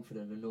most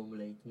confident are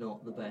normally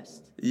not the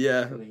best.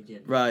 Yeah.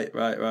 Comedian. Right.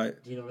 Do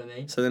you know what I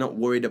mean? So they're not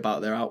worried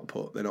about their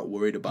output. They're not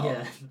worried about.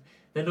 Yeah.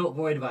 They're not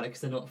worried about it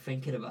because they're not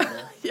thinking about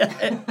it.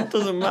 It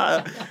doesn't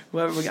matter.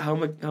 How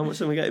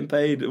much am I getting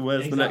paid?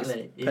 Where's the next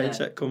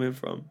paycheck coming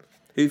from?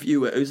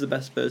 Who's the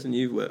best person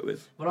you've worked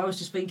with? Well, I was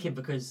just thinking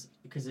because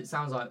it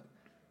sounds like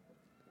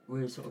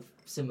we're sort of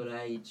similar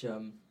age.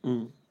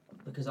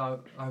 Because I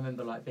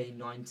remember being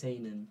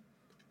 19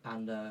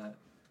 and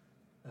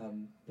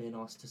being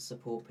asked to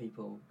support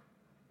people,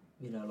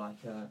 like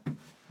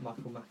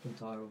Michael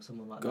McIntyre or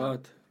someone like that.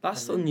 God,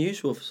 that's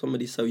unusual for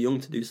somebody so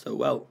young to do so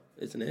well,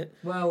 isn't it?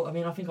 Well, I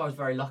mean, I think I was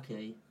very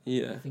lucky.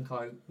 Yeah. I think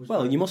I was.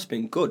 Well, you must have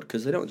been good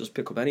because they don't just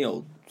pick up any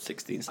old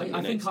 16, 17.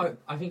 I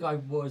think I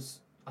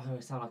was. I don't know,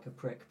 I sound like a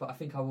prick, but I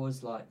think I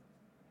was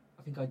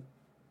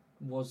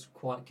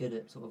quite good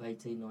at sort of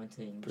 18,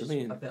 19.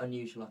 Brilliant. Just a bit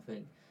unusual, I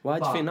think. Why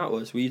do you think that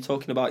was? Were you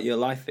talking about your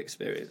life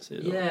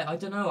experiences? Yeah, I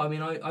don't know. I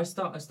mean, I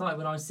started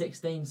when I was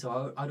 16,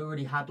 so I'd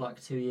already had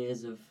 2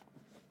 years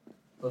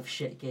of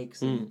shit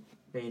gigs and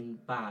being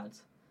bad.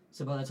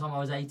 So by the time I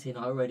was 18,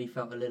 I already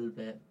felt a little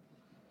bit...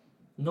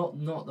 Not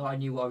that I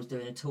knew what I was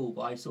doing at all,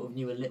 but I sort of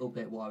knew a little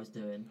bit what I was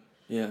doing.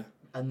 Yeah.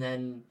 And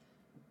then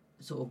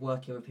sort of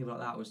working with people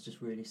like that was just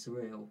really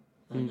surreal.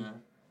 And,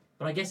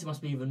 but I guess it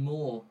must be even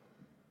more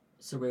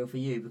surreal for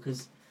you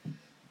because...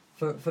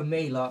 For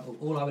me,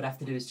 all I would have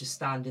to do is just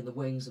stand in the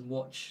wings and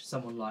watch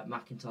someone like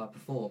McIntyre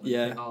perform. And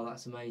think, oh,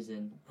 that's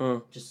amazing.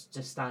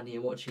 Just standing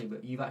and watching it,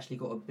 but you've actually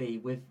got to be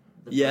with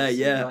the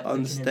person,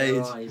 on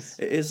stage.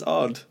 It is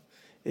odd.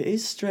 It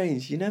is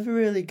strange. You never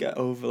really get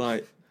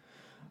over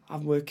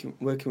I'm working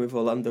with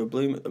Orlando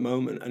Bloom at the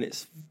moment,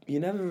 and you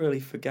never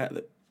really forget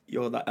that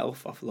you're that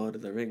elf off Lord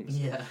of the Rings.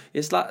 Yeah.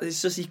 It's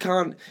just you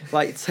can't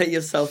take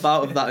yourself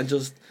out of that and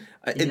just.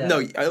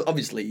 No,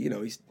 obviously,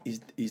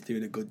 he's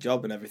doing a good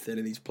job and everything,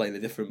 and he's playing a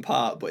different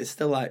part. But it's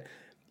still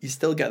you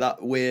still get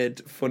that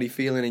weird, funny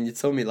feeling in your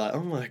tummy, oh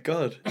my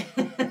god,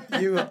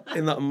 you were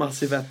in that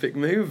massive epic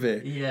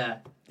movie. Yeah.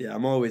 Yeah,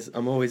 I'm always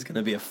going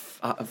to be a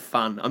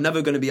fan. I'm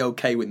never going to be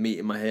okay with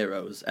meeting my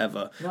heroes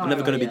ever. I'm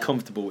never going to be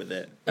comfortable with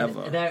it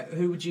ever.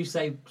 Who would you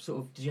say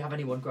did you have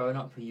anyone growing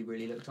up who you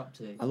really looked up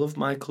to? I love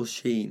Michael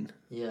Sheen.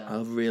 Yeah. I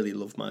really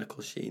love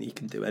Michael Sheen. He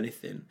can do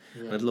anything.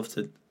 Yeah. And I'd love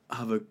to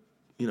have a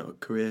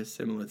career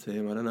similar to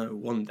him. I don't know,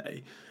 one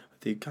day I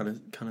do kind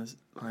of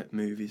like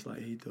movies like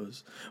he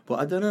does. But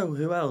I don't know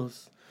who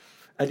else.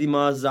 Eddie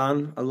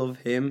Marzan, I love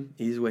him.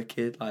 He's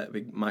wicked, a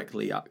big Mike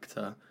Leigh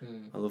actor.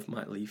 I love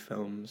Mike Leigh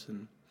films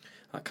and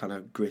that kind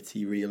of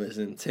gritty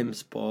realism. Tim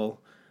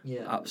Spall,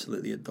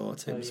 absolutely adore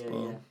Tim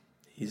Spall. Yeah.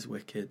 He's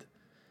wicked.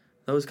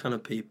 Those kind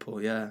of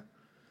people, yeah.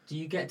 Do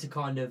you get to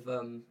kind of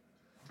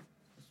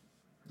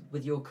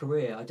with your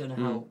career? I don't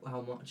know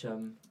how much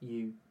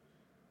you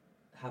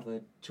have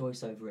a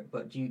choice over it,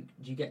 but do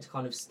you get to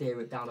kind of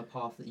steer it down a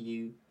path that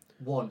you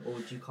want, or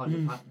do you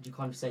kind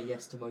of say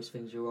yes to most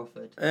things you're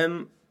offered?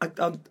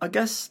 I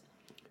guess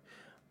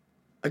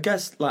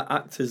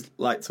actors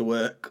like to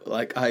work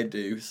like I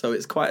do, so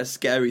it's quite a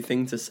scary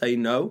thing to say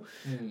no.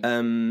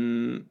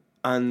 And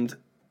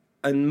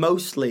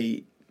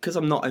mostly because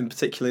I'm not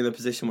particularly in a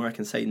position where I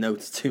can say no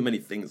to too many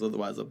things,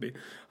 otherwise I'll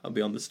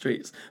be on the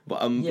streets. But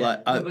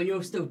but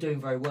you're still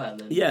doing very well.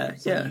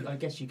 And I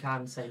guess you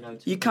can say no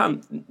to. You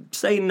can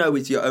say no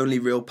is your only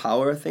real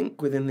power, I think,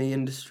 within the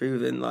industry.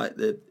 Within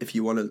if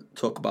you want to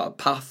talk about a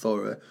path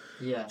or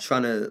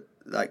trying to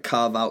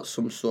carve out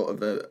some sort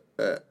of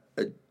a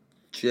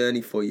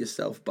journey for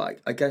yourself. But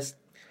I guess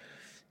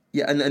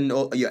Yeah, and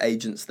all your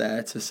agent's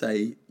there to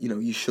say, you know,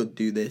 you should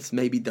do this,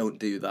 maybe don't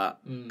do that.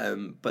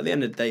 But at the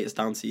end of the day, it's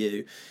down to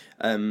you.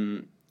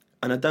 And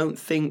I don't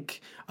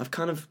think I've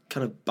kind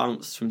of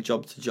bounced from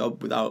job to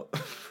job without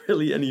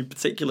really any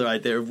particular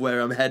idea of where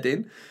I'm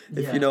heading,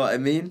 if you know what I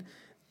mean.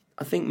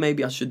 I think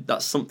maybe I should.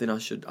 That's something I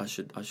should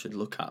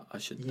look at. I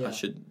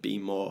should be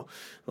more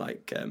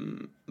like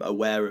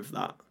aware of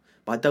that.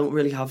 But I don't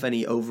really have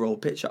any overall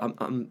picture.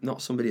 I'm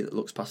not somebody that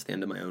looks past the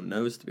end of my own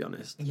nose, to be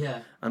honest.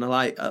 Yeah. And I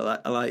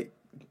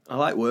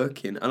like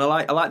working, and I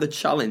like the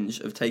challenge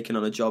of taking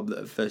on a job that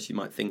at first you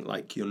might think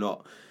like you're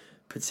not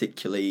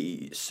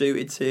particularly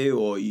suited to,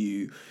 or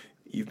you've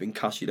been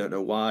cast, you don't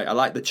know why. I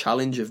like the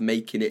challenge of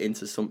making it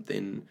into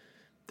something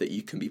that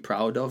you can be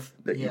proud of,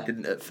 that you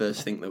didn't at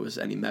first think there was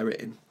any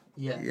merit in.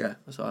 Yeah.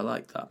 So I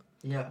like that.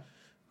 Yeah.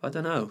 I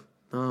don't know.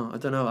 No, I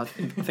don't know. I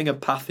think a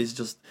path is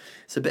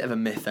it's a bit of a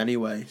myth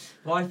anyway.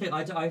 Well, I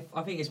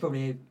think it's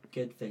probably a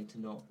good thing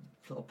to not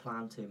sort of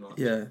plan too much.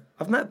 Yeah.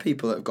 I've met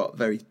people that have got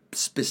very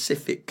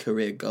specific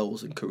career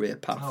goals and career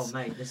paths. Oh,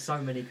 mate, there's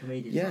so many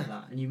comedians like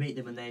that. And you meet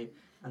them and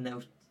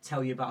they'll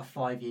tell you about a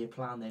 5-year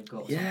plan they've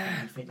got. Yeah.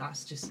 And you think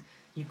that's just...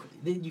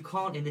 You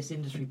can't in this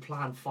industry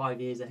plan 5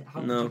 years ahead.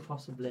 How could you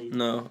possibly?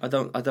 No, I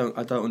don't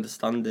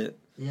understand it.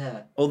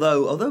 Yeah.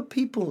 Although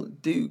people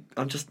do,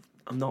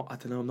 I'm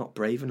not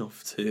brave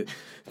enough to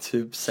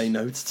say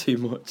no to too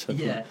much.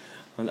 Yeah.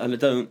 And I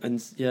don't,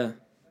 and yeah,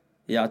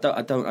 I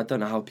don't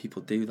know how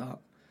people do that.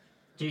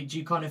 Do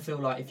you kind of feel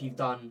like if you've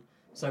done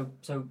so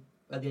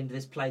at the end of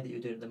this play that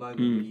you're doing at the moment,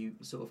 will you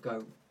sort of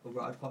go, well,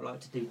 right, I'd quite like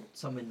to do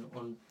something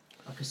on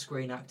like a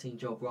screen acting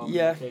job rather than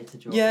a theatre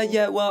job?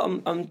 Yeah.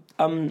 Well,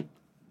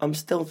 I'm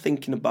still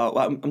thinking about.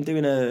 Like, I'm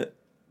doing a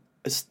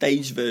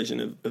stage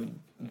version of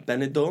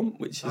Benidorm,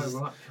 which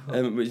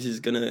is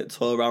gonna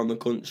tour around the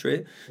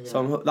country. Yeah.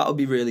 So that'll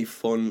be really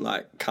fun,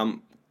 like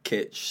camp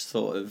kitsch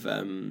sort of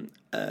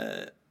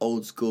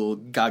old school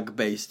gag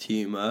based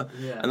humour,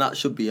 and that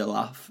should be a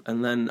laugh.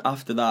 And then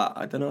after that,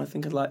 I don't know. I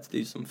think I'd like to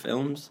do some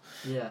films.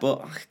 Yeah.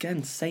 But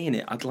again, saying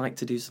it, I'd like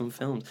to do some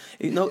films.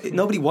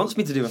 Nobody wants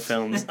me to do a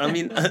film. I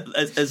mean,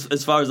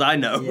 as far as I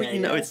know,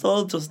 it's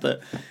all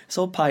it's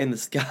all pie in the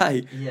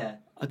sky. Yeah.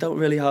 I don't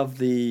really have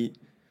the.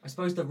 I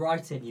suppose the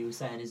writing you were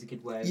saying is a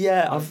good way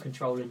of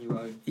controlling your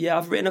own. Yeah,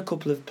 I've written a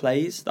couple of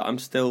plays that I'm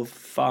still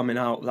farming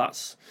out.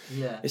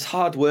 It's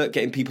hard work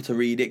getting people to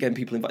read it, getting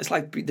people involved. It's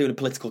like doing a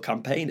political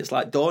campaign. It's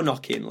like door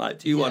knocking. Like,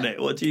 do you want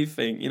it? What do you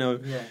think?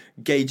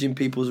 Gauging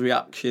people's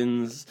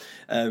reactions,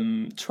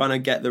 trying to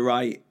get the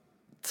right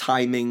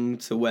timing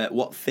to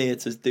what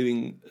theatre's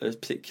doing a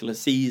particular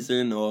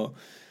season, or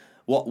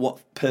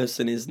what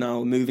person is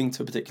now moving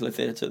to a particular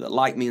theatre that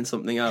like me in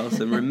something else,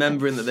 and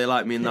remembering that they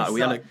like me in that.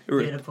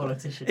 Being a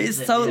politician.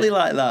 It's totally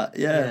like that,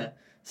 yeah.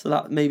 So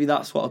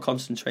that's what I'll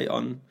concentrate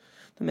on.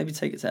 Then maybe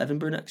take it to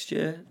Edinburgh next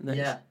year.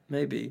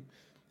 Maybe.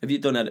 Are you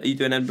doing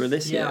Edinburgh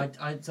this year?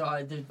 Yeah,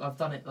 I've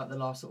done it like the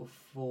last sort of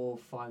 4 or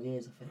 5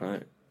 years, I think.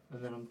 Right.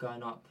 And then I'm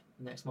going up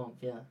next month.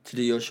 Yeah. To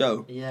do your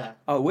show. Yeah.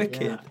 Oh,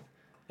 wicked.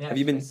 Yeah. Have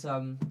you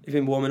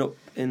been warming up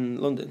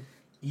in London?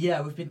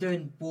 Yeah, we've been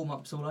doing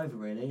warm-ups all over,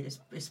 really.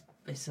 It's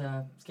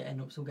getting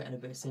a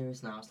bit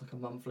serious now. It's like a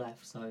month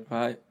left, so.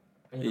 Right.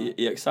 Are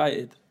you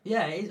excited?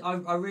 Yeah,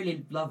 I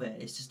really love it.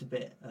 It's just a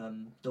bit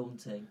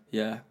daunting.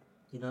 Yeah.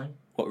 You know.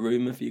 What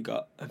room have you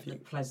got?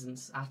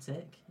 Pleasance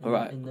attic.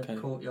 In the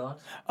courtyard.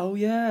 Oh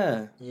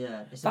yeah.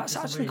 Yeah. That's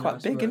actually really quite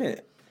nice big, isn't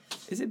it?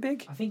 Is it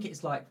big? I think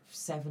it's like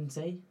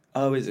 70.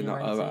 Oh, is it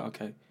not? Oh, right,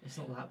 okay. It's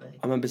not that big.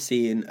 I remember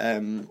seeing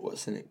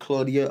what's in it,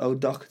 Claudia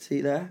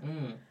O'Doherty there,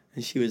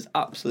 and she was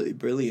absolutely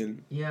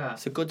brilliant. Yeah.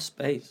 It's a good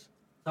space.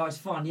 Oh, it's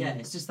fun. Yeah,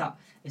 it's just that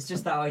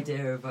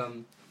idea of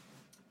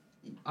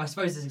I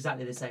suppose it's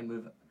exactly the same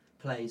with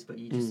plays, but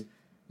you just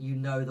you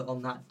know that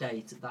on that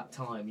date at that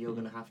time you're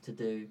going to have to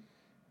do.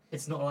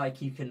 It's not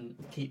like you can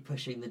keep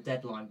pushing the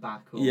deadline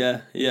back or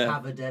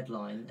have a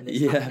deadline, and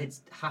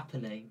it's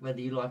happening whether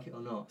you like it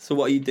or not. So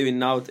what are you doing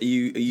now? Are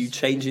you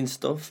changing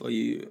stuff? Or are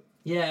you?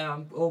 Yeah,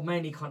 I'm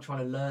mainly trying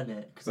to learn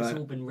it because it's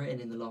all been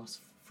written in the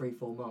last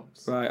 3-4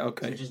 months. Right.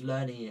 Okay. So just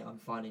learning it, I'm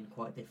finding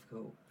quite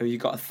difficult. Have you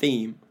got a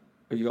theme?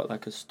 Have you got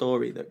like a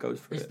story that goes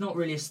through it? It's not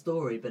really a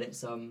story, but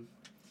it's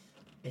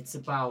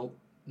about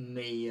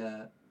me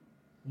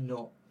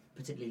not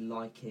particularly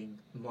liking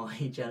my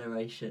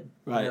generation.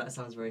 Right. I know that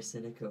sounds very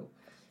cynical.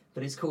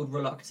 But it's called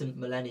Reluctant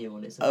Millennial,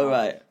 and it's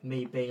about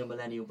me being a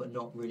millennial but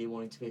not really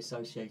wanting to be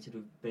associated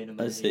with being a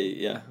millennial. I see,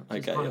 yeah. So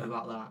it's kind of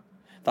about that.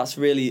 That's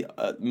really...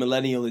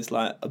 millennial is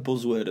like a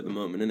buzzword at the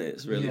moment, isn't it?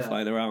 It's really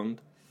flying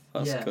around.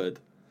 That's good.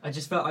 I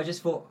just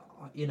thought,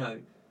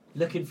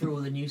 looking through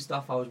all the new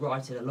stuff I was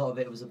writing, a lot of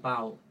it was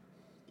about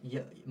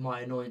my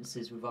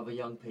annoyances with other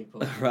young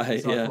people.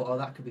 Right, so I thought,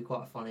 that could be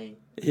quite funny.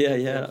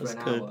 Yeah, for that's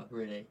an good. hour,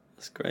 really.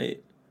 That's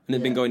great. And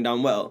it's been going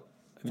down well?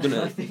 Have you done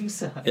it? I think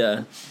so.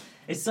 Yeah.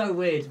 It's so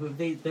weird.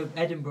 The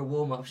Edinburgh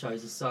warm-up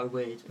shows are so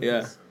weird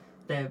because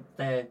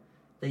they're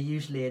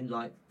usually in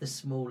like the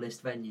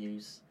smallest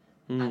venues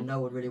and no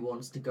one really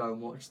wants to go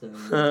and watch them.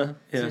 So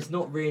it's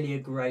not really a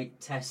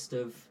great test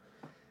of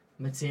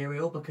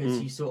material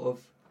because you sort of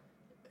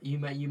you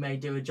may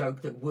do a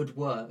joke that would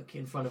work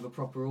in front of a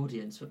proper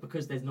audience, but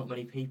because there's not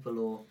many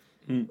people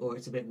or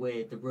it's a bit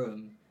weird, the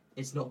room,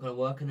 it's not going to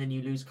work, and then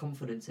you lose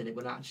confidence in it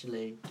when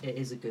actually it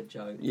is a good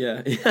joke.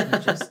 Yeah. You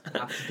just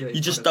have to do it.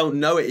 You just don't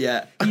know it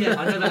yet. Yeah,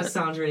 I know that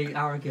sounds really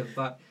arrogant,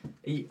 but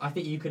I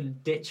think you can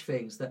ditch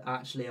things that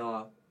actually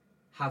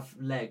have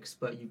legs,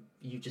 but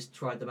you just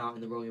tried them out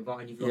in the wrong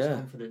environment and you've lost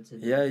confidence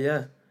in them.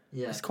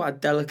 Yeah. It's quite a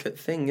delicate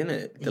thing, isn't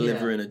it?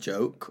 Delivering a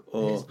joke,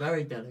 or it's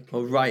very delicate.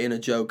 Or writing a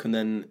joke, and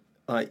then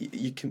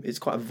you can. It's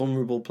quite a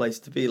vulnerable place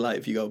to be. Like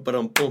if you go, but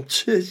I'm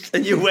punches,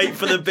 and you wait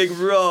for the big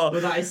roar.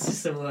 Well, that is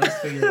just the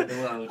worst feeling in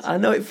the world. I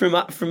know it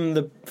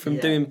from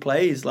doing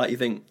plays. Like you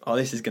think, oh,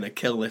 this is gonna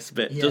kill this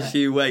bit. Yeah. Just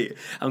you wait.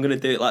 I'm gonna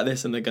do it like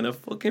this, and they're gonna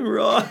fucking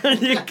roar,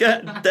 and you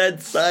get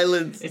dead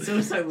silence. It's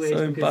also weird.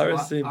 So because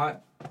embarrassing.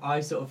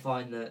 I sort of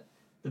find that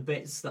the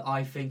bits that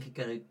I think are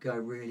gonna go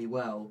really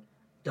well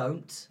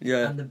don't.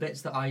 Yeah. And the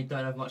bits that I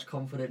don't have much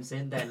confidence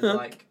in then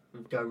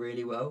go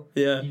really well.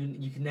 Yeah.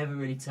 You can never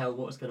really tell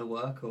what's going to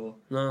work or...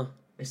 No.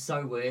 It's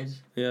so weird.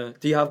 Yeah.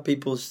 Do you have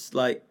people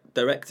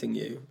directing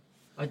you?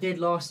 I did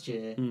last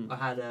year. I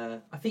had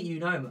I think you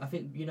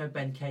know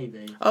Ben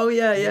Cavey. Oh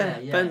yeah.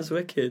 Ben's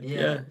wicked.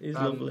 Yeah, he's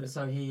lovely.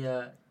 So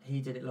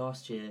he did it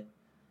last year,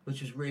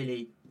 which was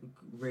really,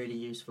 really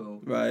useful.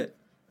 Right.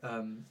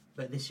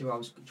 But this year I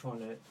was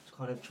trying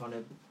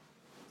to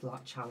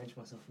like challenge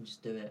myself and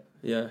just do it.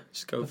 Yeah,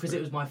 just go because for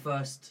it was my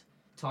first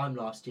time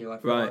last year. I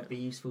thought it'd be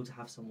useful to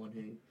have someone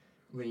who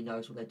really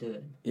knows what they're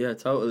doing. Yeah,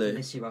 totally. And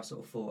this year I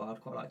sort of thought I'd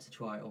quite like to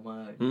try it on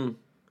my own.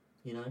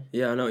 You know?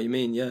 Yeah, I know what you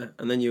mean. Yeah,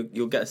 and then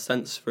you'll get a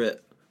sense for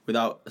it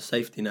without a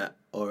safety net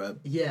or a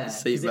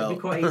seatbelt. It'd be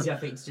quite easy, I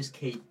think, to just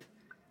keep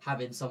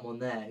having someone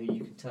there who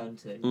you can turn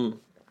to.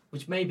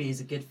 Which maybe is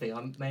a good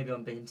thing. Maybe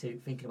I'm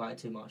thinking about it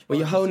too much. Well,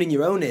 you're honing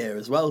your own ear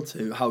as well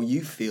to how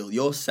you feel,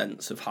 your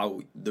sense of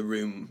how to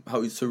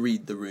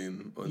read the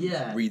room, or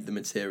read the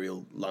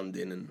material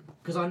landing, and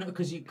because I know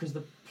because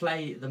the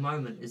play at the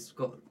moment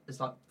we've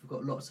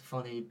got lots of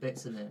funny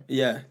bits in it.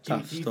 Yeah,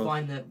 do you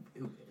find that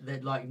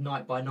like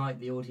night by night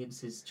the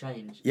audiences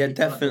change? Yeah,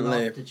 definitely. Like,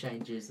 the laughter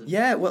changes.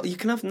 Yeah, well, you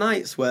can have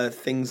nights where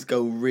things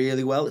go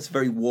really well. It's a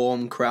very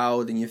warm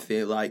crowd, and you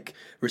feel like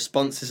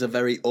responses are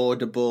very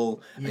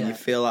audible, and you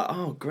feel like,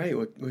 oh, great,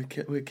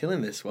 we're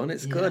killing this one.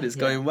 It's good. It's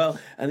going well.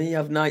 And then you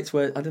have nights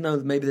where I don't know,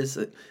 maybe there's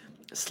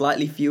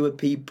slightly fewer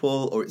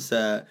people, or it's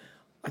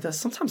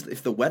sometimes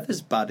if the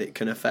weather's bad, it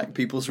can affect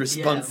people's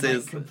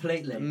responses. Yeah,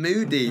 completely.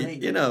 Moody,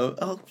 completely. You know.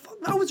 Oh, fuck,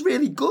 that was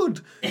really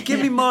good. Give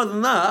me more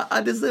than that.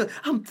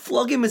 I'm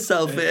flogging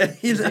myself here.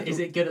 You know? Is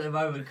it good at the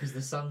moment because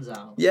the sun's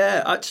out?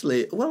 Yeah,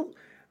 actually. Well,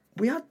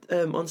 we had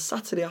on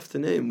Saturday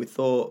afternoon. We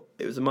thought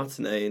it was a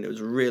matinee and it was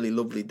a really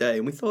lovely day,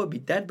 and we thought it'd be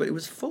dead, but it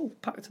was full,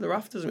 packed to the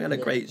rafters, and we had a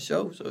great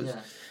show. So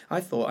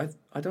I thought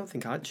I don't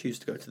think I'd choose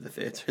to go to the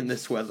theatre in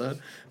this weather,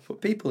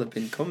 but people have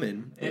been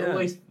coming. I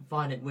always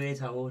find it weird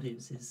how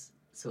audiences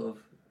sort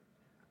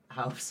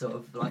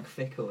of like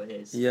fickle it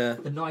is. Yeah.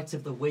 The night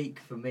of the week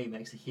for me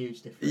makes a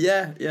huge difference.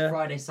 Yeah.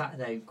 Friday,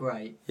 Saturday,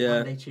 great.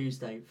 Yeah. Monday,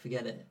 Tuesday,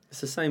 forget it. It's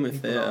the same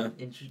with theatre.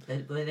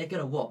 They're going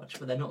to watch,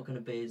 but they're not going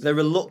to be as... They're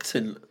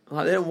reluctant.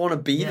 Like, they don't want to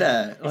be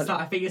there.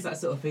 I think it's that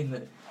sort of thing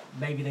that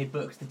maybe they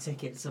booked the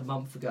tickets a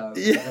month ago.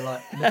 Yeah. They're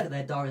like, look at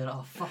their diary, they're like,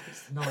 oh, fuck,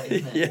 it's tonight,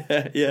 isn't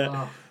it? Yeah.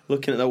 Oh.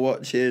 Looking at their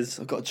watches.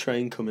 I've got a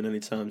train coming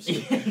anytime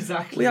soon.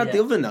 Exactly. We had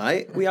the other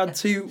night, we had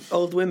two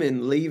old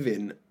women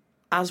leaving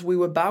as we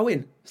were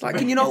bowing. It's like,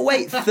 can you not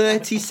wait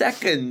 30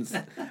 seconds?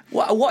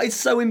 What is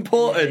so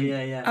important?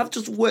 Yeah. I've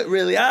just worked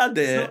really hard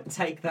here. It's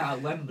not take that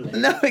at Wembley.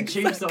 No,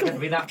 exactly. Tube's not going to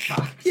be that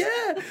packed.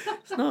 Yeah,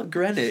 it's not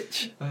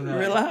Greenwich.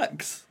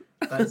 Relax.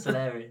 That's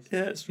hilarious.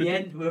 Yeah, it's the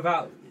end,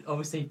 without,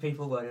 obviously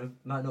people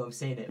might not have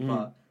seen it,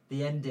 but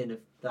the ending of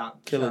that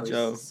Killer show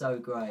Joe is so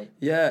great.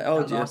 Yeah,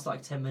 that lasts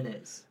like 10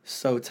 minutes.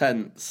 So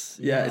tense.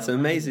 Yeah, it's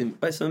amazing.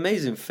 It's an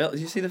amazing film. Did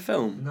you see the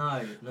film?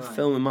 No. The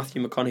film with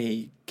Matthew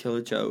McConaughey,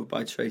 Killer Joe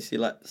by Tracy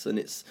Letts, and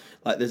it's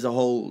like there's a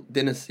whole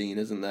dinner scene,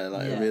 isn't there?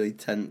 Like a really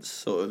tense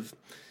sort of.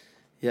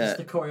 Yeah. Just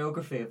the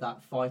choreography of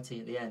that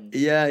fighting at the end.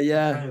 Yeah.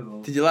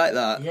 Incredible. Did you like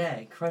that? Yeah,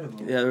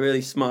 incredible. Yeah, really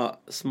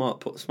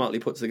smartly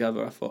put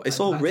together. I thought it's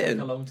all written.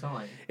 Took a long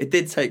time. It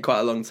did take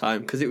quite a long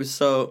time because it was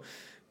so.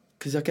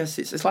 Because I guess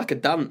it's like a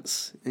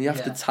dance, and you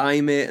have to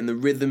time it and the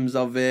rhythms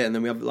of it, and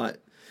then we have like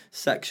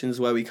sections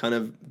where we kind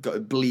of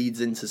it bleeds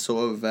into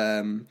sort of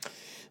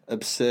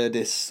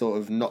absurdist, sort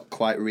of not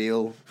quite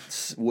real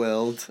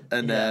world,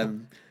 and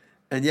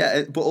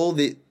but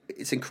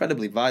it's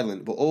incredibly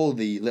violent, but all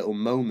the little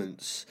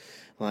moments,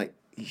 like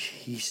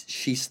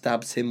she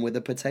stabs him with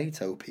a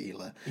potato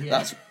peeler.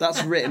 Yeah.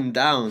 That's written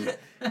down.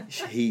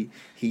 He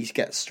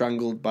gets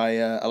strangled by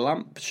a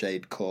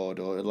lampshade cord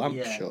or a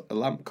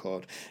lamp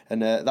cord,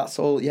 and that's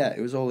all. Yeah,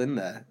 it was all in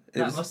there.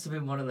 That must have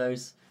been one of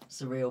those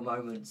surreal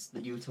moments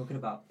that you were talking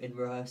about in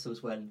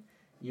rehearsals when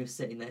you were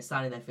standing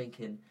there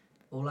thinking,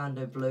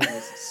 Orlando Bloom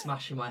is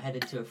smashing my head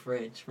into a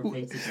fridge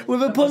repeatedly.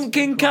 With a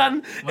pumpkin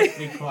can. Must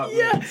be quite weird.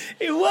 Yeah,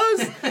 it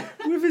was.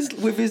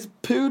 with his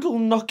poodle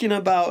knocking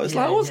about. It's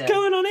like, what's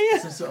going on here?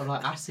 Some sort of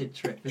like acid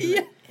trip,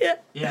 isn't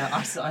it?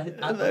 Yeah.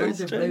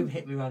 Orlando Bloom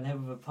hit me around the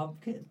head with a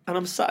pumpkin. And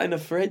I'm sat in a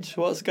fridge.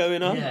 What's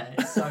going on? Yeah,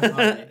 it's so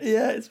funny.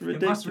 Yeah, it's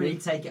ridiculous. It must really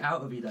take it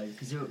out of you though,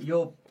 because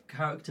your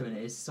character in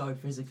it is so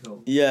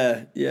physical.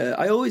 Yeah.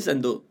 I always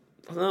end up.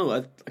 I don't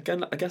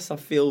know. I guess I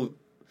feel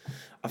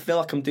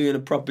like I'm doing a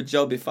proper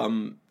job if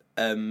I'm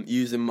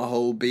using my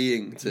whole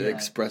being to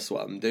express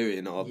what I'm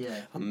doing, or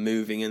I'm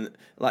moving and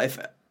like if.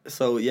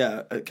 So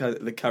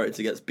the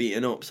character gets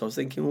beaten up. So I was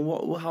thinking,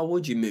 well, how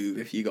would you move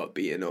if you got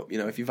beaten up? You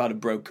know, if you've had a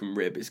broken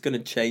rib, it's going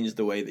to change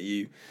the way that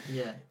you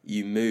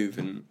move.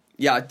 And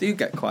I do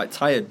get quite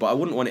tired, but I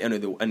wouldn't want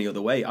it any other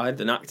way. I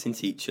had an acting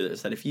teacher that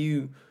said, if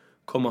you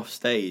come off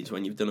stage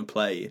when you've done a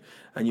play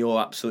and you're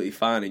absolutely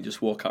fine and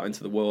just walk out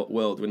into the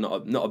world with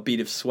not a bead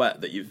of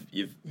sweat that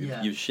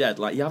you've shed,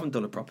 like you haven't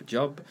done a proper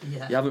job.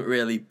 You haven't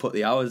really put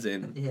the hours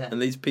in.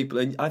 And these people,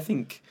 and I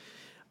think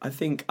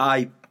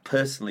I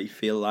personally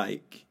feel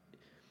like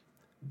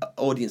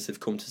audience have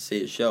come to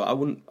see a show. I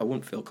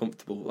wouldn't feel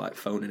comfortable like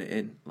phoning it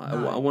in. Like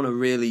I want to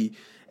really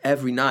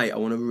every night. I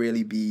want to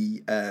really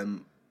be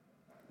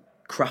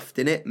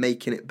crafting it,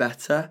 making it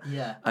better,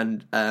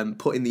 and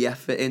putting the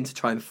effort in to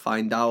try and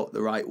find out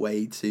the right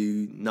way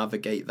to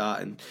navigate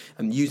that.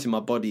 And using my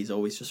body has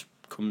always just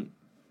come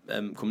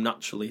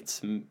naturally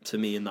to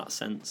me in that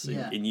sense.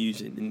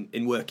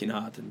 In working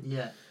hard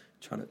and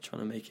trying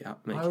to make it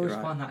happen. I always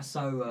find that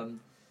so.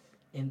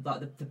 In like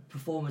the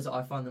performers that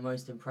I find the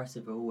most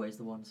impressive are always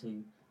the ones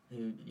who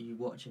you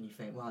watch and you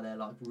think, wow, they're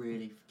like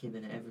really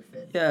giving it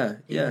everything.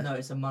 Even though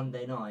it's a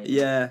Monday night,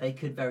 they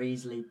could very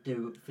easily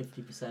do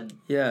 50%.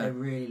 They're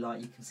really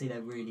like, you can see they're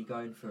really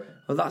going for it.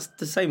 Well, that's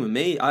the same with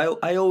me.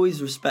 I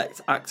always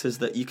respect actors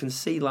that you can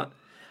see like.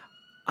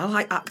 I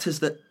like actors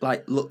that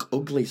like look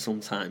ugly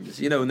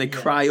sometimes, you know, and they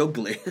cry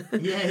ugly.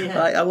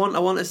 Like I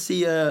want to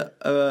see a.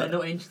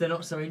 They're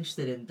not so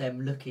interested in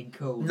them looking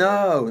cool.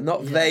 No,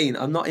 not vain.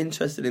 I'm not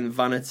interested in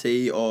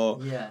vanity or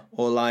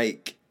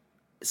like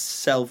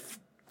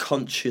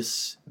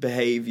self-conscious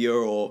behaviour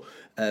or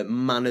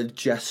mannered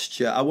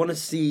gesture. I want to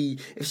see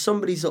if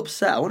somebody's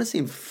upset. I want to see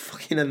him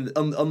fucking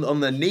on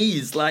their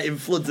knees, like in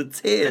floods of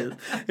tears.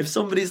 If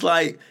somebody's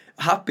like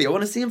happy, I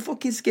want to see him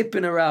fucking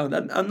skipping around.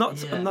 I'm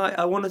not.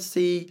 I want to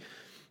see.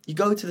 You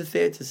go to the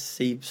theatre to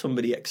see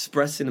somebody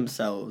expressing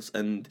themselves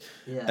and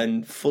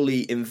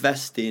fully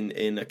investing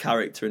in a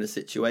character in a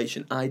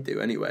situation. I do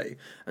anyway,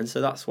 and so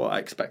that's what I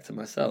expect of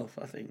myself.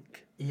 I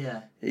think.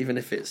 Yeah. Even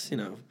if it's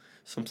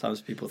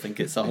sometimes people think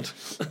it's odd.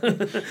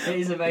 It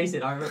is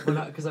amazing. I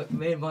remember because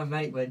me and my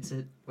mate went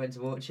to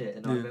watch it,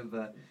 and I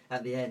remember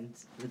at the end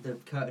with the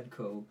curtain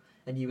call.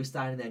 And you were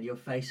standing there and your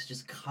face was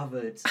just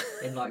covered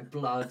in like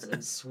blood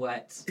and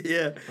sweat.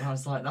 Yeah. And I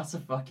was like, that's a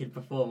fucking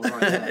performer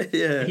right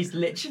there. He's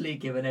literally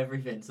given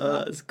everything to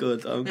that. That's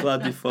good. I'm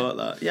glad you thought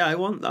that. Yeah,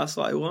 that's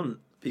what I want.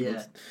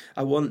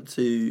 I want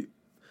to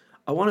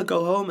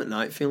go home at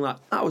night feeling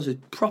like that was a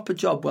proper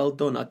job well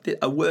done.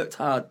 I worked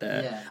hard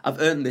there. Yeah.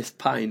 I've earned this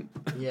pint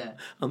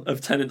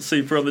of Tenant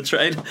Super on the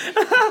train.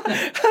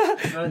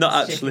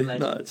 Not actually.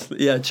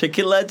 Yeah,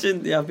 Chicken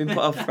Legend. Yeah, I've been put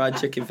off fried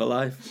chicken for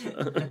life.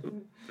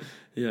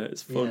 Yeah,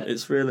 it's fun. Yeah.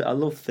 It's really. I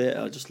love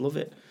theatre. I just love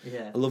it.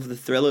 Yeah. I love the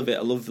thrill of it.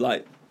 I love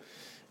like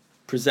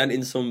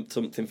presenting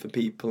something for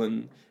people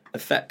and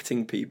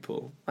affecting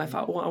people. I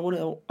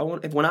want.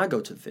 When I go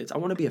to the theatre, I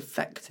want to be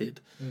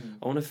affected.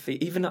 I want to feel,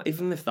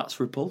 even if that's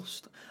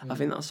repulsed. I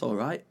think that's all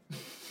right.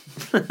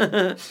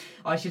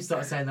 I should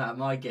start saying that at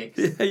my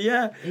gigs.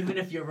 Yeah. Even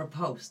if you're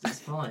repulsed, it's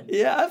fine.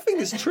 Yeah, I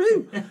think it's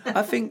true.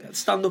 I think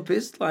stand-up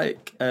is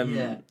like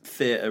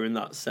theatre in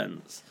that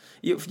sense.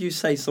 If you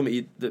say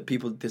something that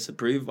people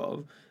disapprove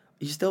of,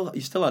 you still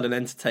had an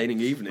entertaining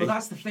evening. Well,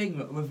 that's the thing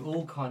with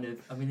all kind of.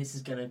 I mean, this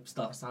is going to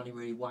start sounding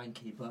really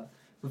wanky, but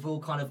with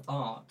all kind of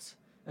art,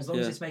 as long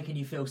as it's making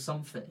you feel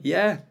something.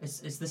 Yeah.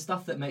 It's the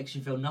stuff that makes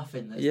you feel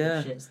nothing. That's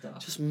the shit stuff.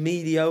 Just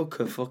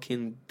mediocre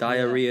fucking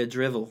diarrhea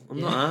drivel. I'm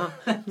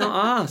not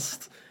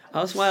arsed.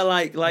 That's why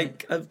I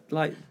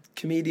like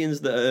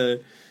comedians that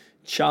are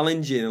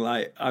challenging.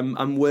 Like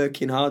I'm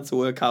working hard to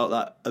work out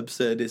that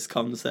absurdist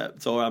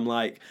concept, or I'm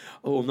like,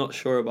 I'm not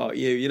sure about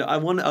you. You know,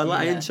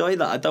 I enjoy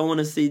that. I don't want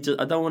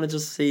to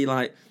just see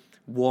like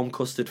warm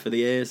custard for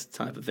the ears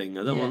type of thing.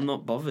 I'm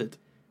not bothered.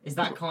 Is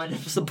that kind of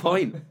what's the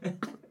point?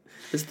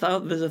 There's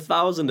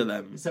 1,000 of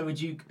them. So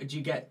would you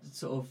get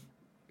sort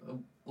of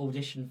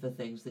audition for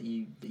things that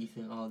you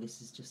think,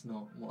 this is just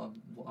not what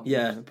I'm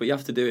yeah, but you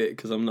have to do it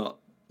because I'm not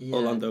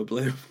Orlando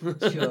Bloom.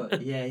 Sure.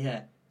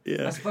 Yeah.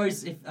 I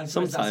suppose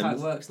that's how it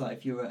works. Like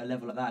if you're at a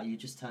level like that, you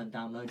just turn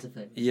down loads of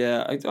things.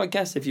 Yeah, I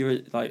guess if you're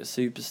like a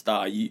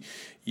superstar,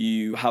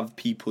 you have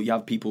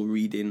people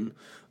reading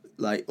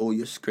like all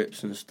your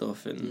scripts and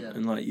stuff,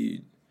 and like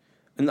you,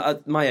 and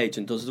my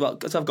agent does as well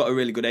because I've got a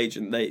really good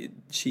agent.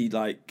 She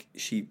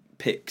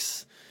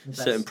picks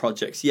certain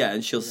projects,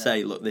 and she'll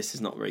say, look, this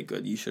is not very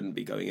good. You shouldn't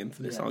be going in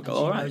for this. And I'll go,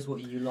 all right. She knows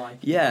what you like.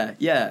 Yeah,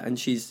 and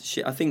she.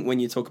 I think when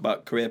you talk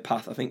about career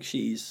path, I think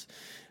she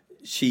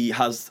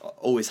has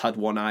always had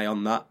one eye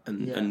on that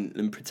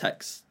and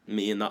protects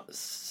me in that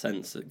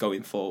sense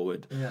going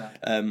forward. Yeah.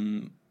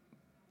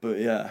 But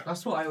yeah.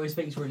 That's what I always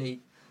think is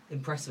really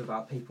impressive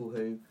about people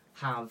who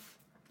have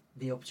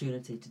the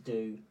opportunity to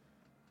do,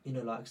 you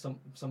know, like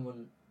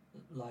someone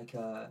like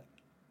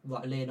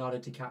Leonardo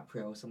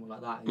DiCaprio or someone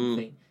like that who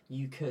think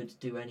you could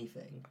do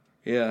anything.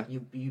 Yeah.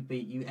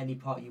 You any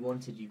part you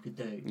wanted you could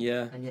do.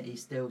 Yeah. And yet he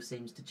still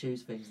seems to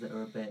choose things that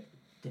are a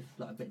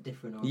bit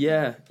different.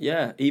 Yeah.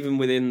 Even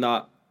within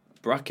that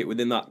bracket,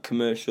 within that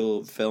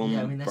commercial film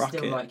I mean, they're bracket.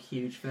 still like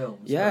huge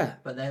films. Yeah.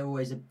 But they're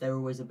always a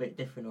bit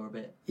different or a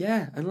bit.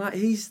 Yeah, and like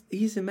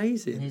he's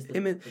amazing.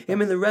 Him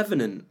in The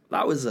Revenant,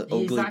 that was an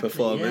ugly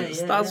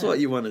performance. That's what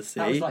you want to see.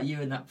 That was like you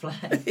in that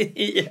play.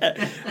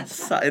 Yeah,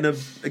 sat in a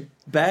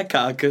bear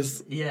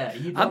carcass. Yeah,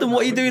 Adam,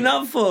 what are you doing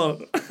that for?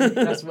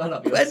 That's well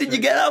up your Where did you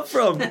get that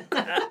from?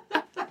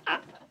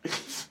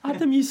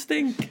 Adam, you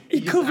stink.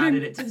 You just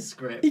added it to the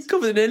script. He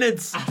covered in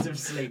innards. Adam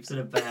sleeps in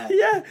a bear.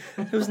 Yeah,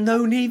 there was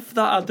no need for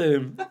that,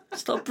 Adam.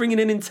 Stop bringing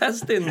in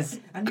intestines.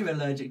 And you're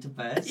allergic to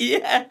bears.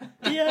 Yeah.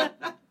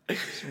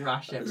 It's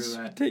rash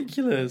everywhere. It's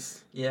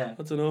ridiculous. Yeah.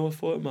 I don't know, I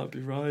thought it might be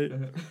right.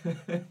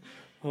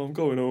 Oh, I'm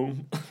going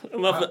home.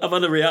 I've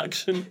had a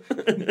reaction.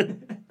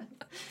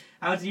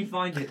 How do you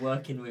find it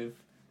working with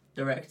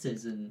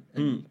directors and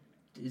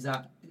is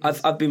that...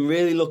 I've been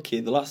really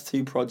lucky. The last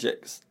 2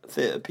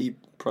 theatre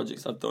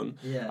projects I've done,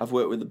 I've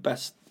worked with the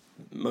best,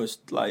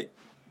 most like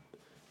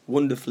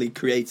wonderfully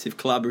creative,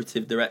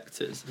 collaborative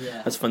directors.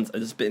 Yeah.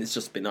 It's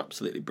just been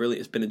absolutely brilliant.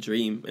 It's been a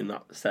dream in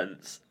that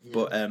sense.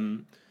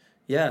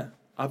 Yeah.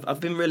 But I've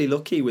been really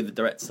lucky with the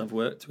directors I've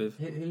worked with.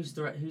 Who's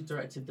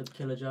directed the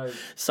Killer Joe?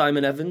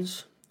 Simon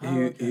Evans,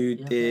 who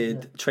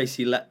did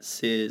Tracy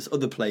Letts'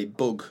 other play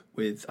Bug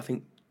with, I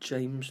think,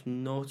 James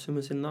Norton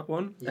was in that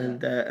one, and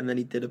then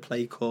he did a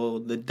play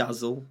called The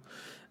Dazzle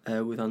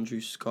with Andrew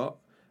Scott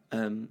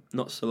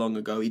not so long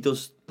ago. He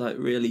does like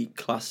really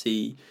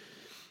classy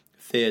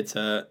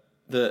theatre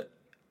that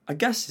I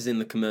guess is in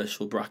the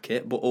commercial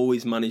bracket, but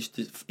always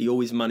manages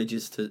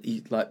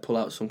to pull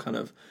out some kind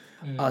of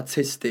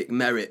artistic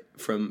merit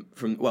from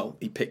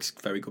he picks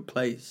very good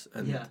plays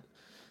and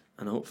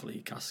hopefully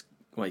he casts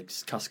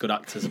good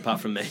actors apart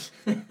from me.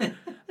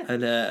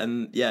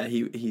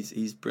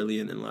 He's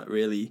brilliant and like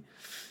really,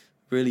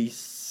 really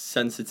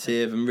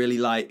sensitive and really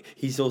like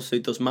he's also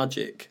does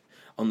magic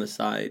on the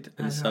side,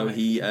 and so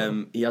he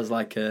has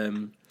like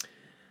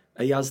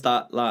he has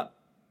that like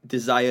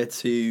desire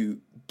to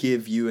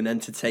give you an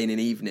entertaining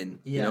evening,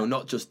 you know,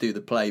 not just do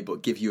the play,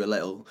 but give you a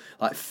little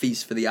like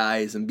feast for the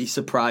eyes and be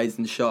surprised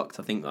and shocked.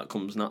 I think that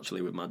comes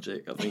naturally with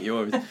magic. I think you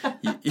always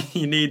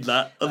you need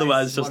that.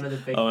 Otherwise, just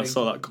I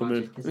saw that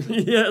coming.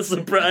 Yeah,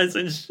 surprise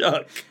and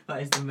shock.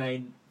 That is the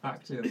main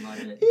factor of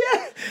magic.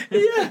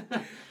 Yeah.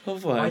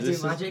 I do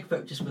magic,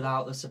 but just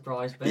without the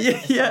surprise bit.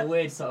 It's a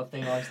weird sort of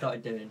thing I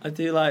started doing. I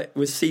do like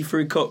with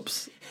see-through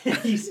cups.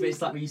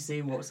 It's like when you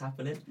see what's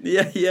happening.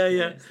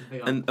 Yeah.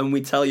 And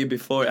we tell you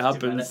before it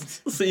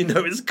happens, so you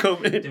know it's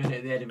coming. Doing it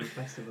at the Edinburgh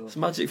Festival. It's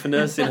magic for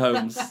nursing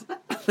homes.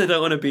 They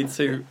don't want to be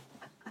too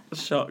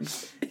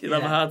shocked. You'll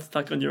have a heart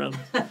attack on your hand.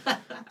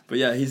 But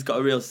yeah, he's got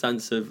a real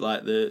sense of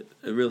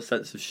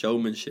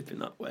showmanship in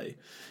that way.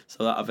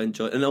 So that I've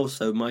enjoyed, and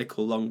also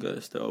Michael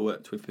Longhurst, who I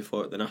worked with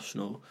before at the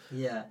National.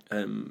 Yeah.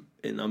 In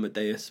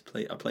Amadeus,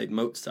 I played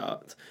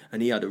Mozart,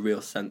 and he had a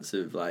real sense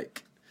of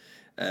like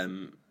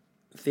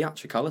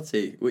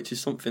theatricality, which is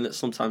something that's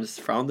sometimes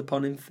frowned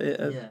upon in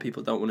theatre. Yeah.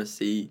 People don't want to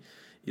see.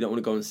 You don't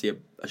want to go and see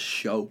a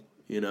show,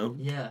 you know.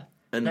 Yeah.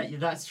 And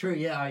that's true.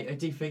 Yeah, I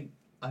do think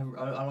I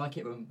like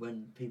it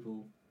when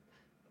people.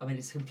 I mean,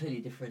 it's completely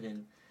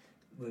different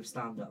with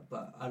stand up,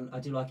 but I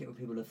do like it when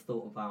people have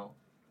thought about,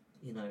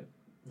 you know,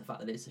 the fact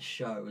that it's a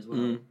show as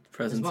well.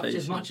 Presentation.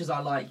 As much as I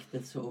like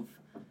the sort of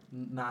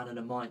man and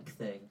a mic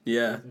thing.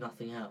 Yeah. With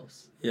nothing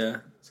else. Yeah.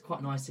 It's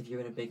quite nice if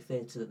you're in a big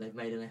theatre that they've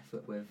made an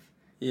effort with.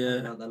 Yeah.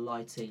 You know, the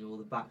lighting or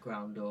the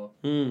background or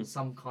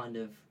some kind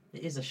of.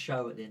 It is a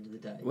show at the end of the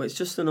day. Well, it's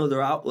just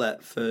another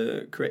outlet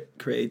for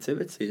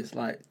creativity. It's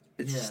like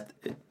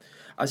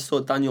I saw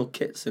Daniel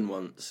Kitson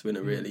once in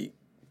a really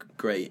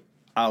great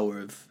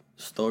hour of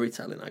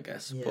storytelling, I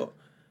guess. Yeah.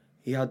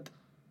 But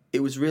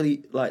it was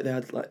really like they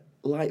had like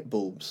light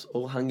bulbs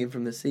all hanging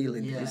from the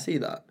ceiling. Yeah. Did you see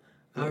that?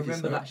 I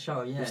remember that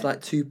show, yeah. It's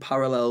like 2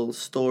 parallel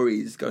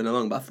stories going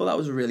along, but I thought that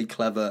was a really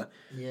clever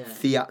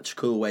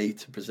theatrical way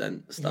to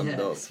present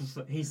stand-up.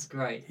 He's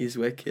great. He's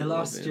wicked. The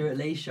last Stuart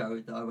Lee show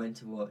that I went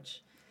to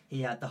watch,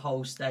 he had the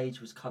whole stage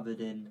was covered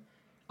in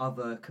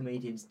other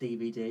comedians'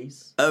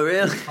 DVDs. Oh,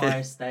 really? The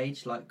entire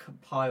stage, like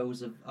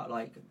piles of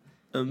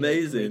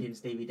amazing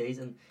comedians' DVDs,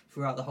 and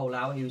throughout the whole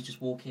hour he was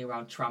just walking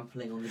around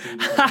trampling on the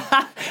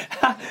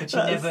DVDs, which he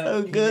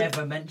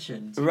never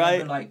mentioned. He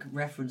never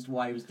referenced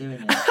why he was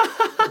doing it.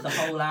 But the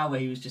whole hour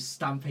he was just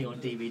stamping on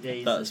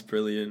DVDs. That's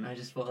brilliant. I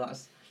just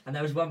thought and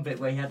there was one bit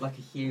where he had like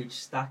a huge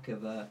stack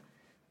of I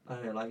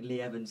don't know, like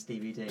Lee Evans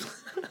DVDs,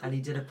 and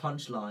he did a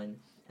punchline.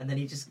 And then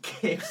he just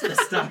kicks the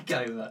stack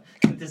over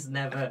and just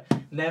never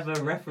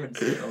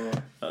referenced it.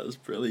 That was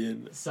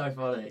brilliant. It's so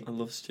funny. I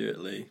love Stuart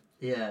Lee.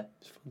 Yeah.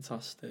 It's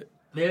fantastic.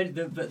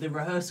 The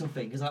rehearsal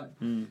thing, because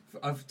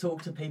I've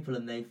talked to people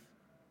and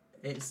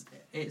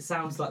it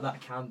sounds like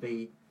that can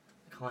be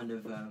kind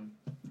of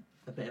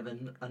a bit of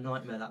a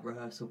nightmare, that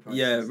rehearsal process.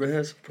 Yeah,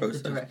 rehearsal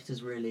process. The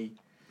director's really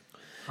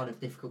kind of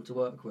difficult to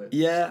work with.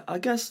 Yeah, I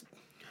guess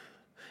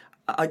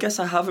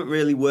I haven't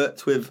really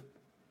worked with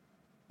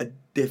a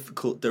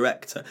difficult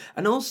director.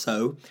 And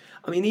also,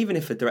 I mean, even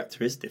if a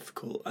director is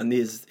difficult and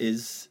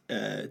is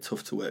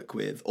tough to work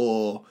with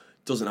or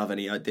doesn't have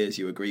any ideas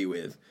you agree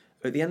with,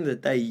 at the end of the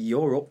day,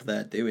 you're up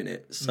there doing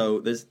it.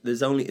 So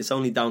it's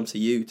only down to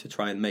you to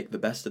try and make the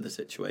best of the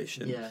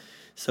situation. Yeah.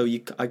 So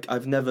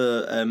I've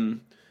never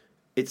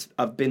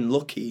I've been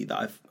lucky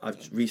that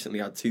I've recently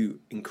had two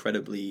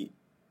incredibly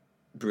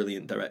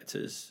brilliant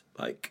directors,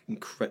 like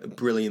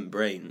brilliant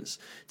brains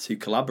to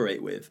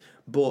collaborate with.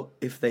 But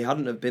if they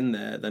hadn't have been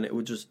there, then it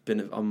would just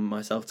been on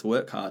myself to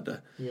work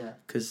harder. Yeah.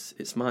 Because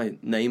it's my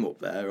name up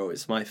there, or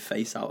it's my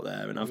face out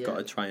there, and I've got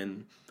to try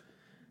and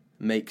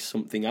make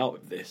something out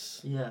of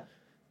this. Yeah.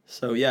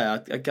 So yeah,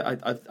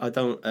 I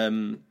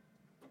don't.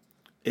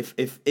 If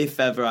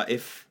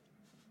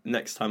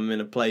next time I'm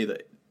in a play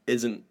that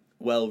isn't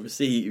well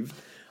received,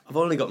 I've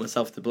only got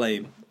myself to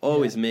blame.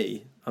 Always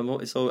me. I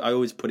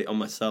always put it on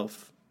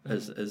myself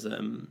as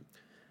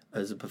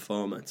a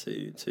performer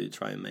to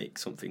try and make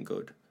something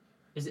good.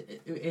 I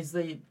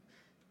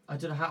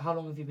don't know how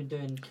long have you been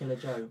doing Killer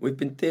Joe? We've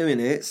been doing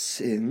it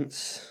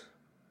since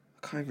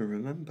I can't even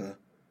remember.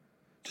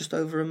 Just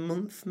over a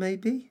month,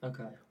 maybe.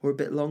 Okay. Or a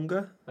bit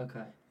longer.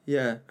 Okay.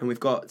 Yeah, and we've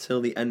got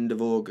till the end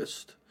of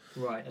August.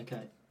 Right.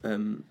 Okay.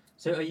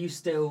 So are you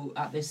still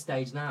at this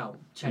stage now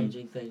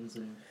changing things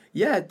and?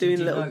 Yeah,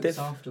 doing little notes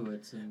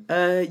afterwards.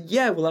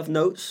 Yeah, we'll have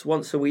notes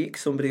once a week.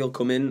 Somebody will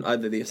come in,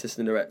 either the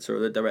assistant director or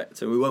the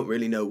director. We won't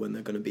really know when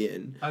they're going to be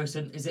in. Oh,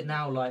 so is it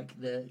now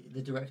like the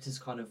director's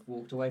kind of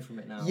walked away from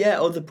it now? Yeah,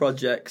 other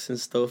projects and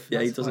stuff. Yeah,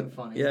 That's he doesn't.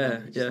 Quite funny, yeah,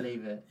 isn't it? Just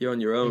leave it. You're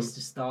on your own. Just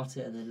to start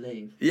it and then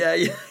leave.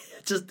 Yeah.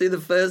 Just do the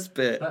first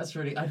bit. That's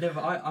really. I don't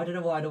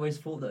know why I'd always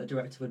thought that a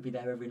director would be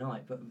there every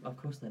night, but of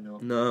course they're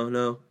not.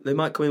 No. They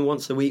might come in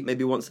once a week,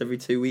 maybe once every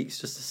 2 weeks,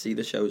 just to see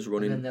the shows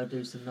running. And then they'll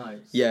do some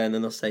notes. Yeah, and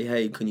then they'll say,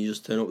 "Hey, can you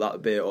just turn up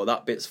that bit, or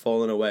that bit's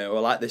fallen away, or I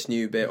like this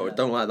new bit, or I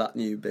don't like that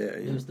new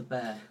bit." Lose the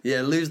bear.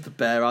 Yeah, lose the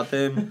bear,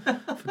 Adam.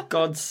 For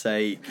God's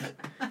sake,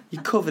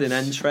 you're covered in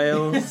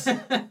entrails.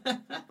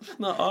 It's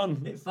not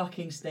on. It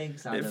fucking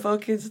stinks, Adam. It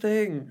fucking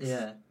stinks.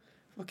 Yeah.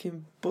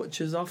 Fucking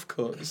butcher's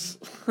offcuts.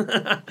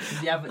 Does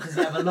he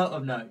have a lot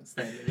of notes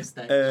then at this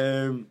stage?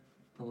 Or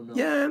not?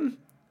 Yeah,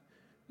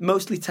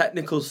 mostly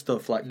technical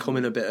stuff like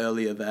coming a bit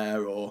earlier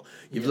there, or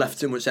you've left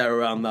too much air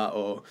around that,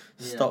 or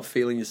stop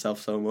feeling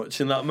yourself so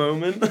much in that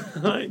moment.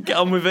 Like, get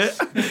on with it.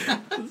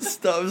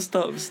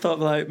 Stop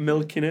like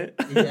milking it.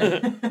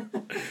 Yeah.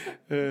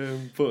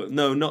 But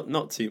no,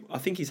 not too. I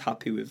think he's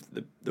happy with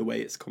the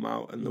way it's come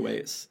out and the way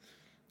it's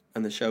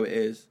and the show it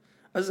is.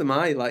 As am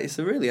I. Like, it's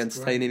a really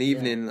entertaining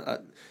evening.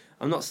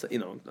 I'm not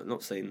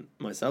saying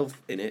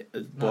myself in it,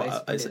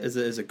 but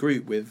as a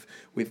group, we've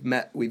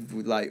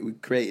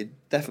created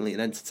definitely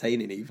an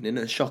entertaining evening,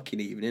 a shocking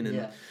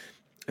evening,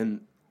 and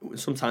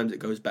sometimes it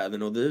goes better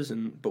than others,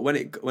 but when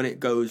it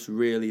goes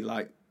really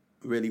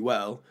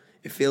well,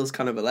 it feels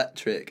kind of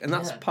electric, and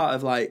that's part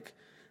of like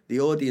the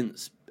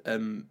audience.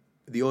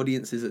 The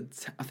audience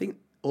I think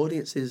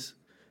audiences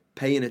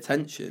paying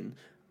attention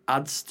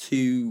adds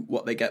to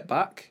what they get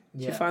back.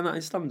 Do you find that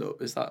in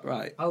stand-up? Is that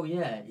right? Oh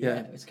yeah.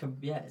 It's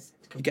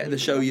you get the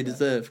show you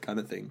deserve, kind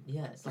of thing.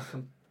 Yeah, it's like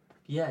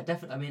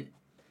definitely. I mean,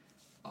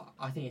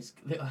 I think it's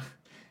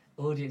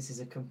audiences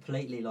are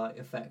completely like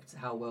affect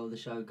how well the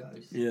show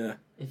goes. Yeah.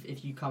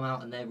 If you come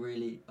out and they're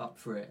really up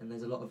for it and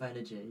there's a lot of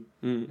energy,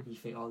 you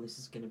think, oh, this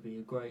is going to be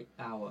a great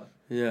hour.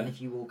 Yeah. And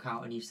if you walk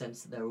out and you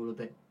sense that they're all a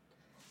bit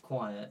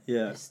quiet,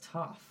 it's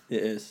tough.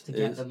 It is to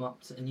get them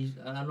up to, and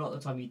a lot of the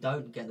time you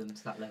don't get them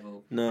to that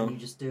level. No. And you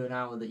just do an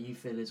hour that you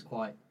feel is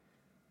quite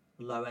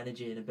low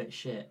energy and a bit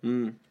shit.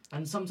 And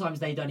sometimes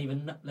they don't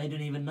even know. They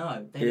don't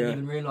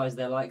even realise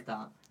they're like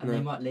that, and they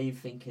might leave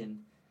thinking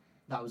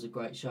that was a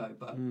great show,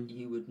 but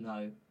you would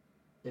know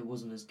it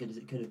wasn't as good as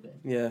it could have been.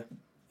 Yeah,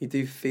 you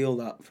do feel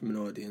that from an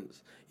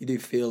audience. You do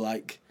feel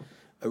like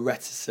a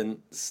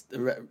reticence. Is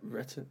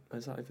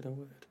that even a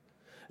word?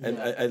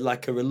 And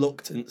like a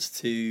reluctance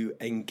to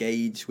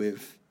engage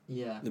with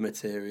the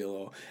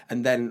material,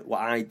 and then what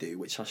I do,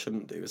 which I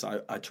shouldn't do, is I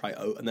try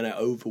and then I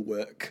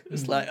overwork.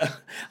 It's like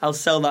I'll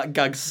sell that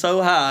gag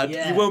so hard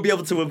you won't be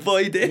able to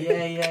avoid it.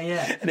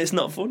 Yeah. And it's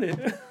not funny.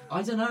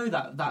 I don't know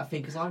that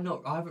thing, because I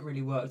haven't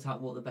really worked out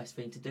what the best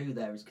thing to do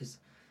there is, because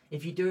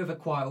if you do have a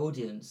quiet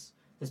audience,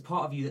 there's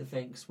part of you that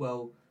thinks,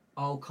 well,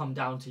 I'll come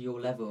down to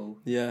your level.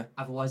 Yeah.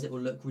 Otherwise, it will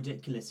look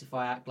ridiculous if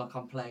I act like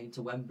I'm playing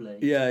to Wembley.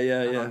 Yeah.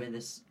 I'm in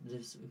this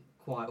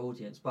quiet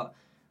audience, but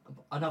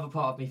another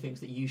part of me thinks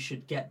that you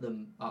should get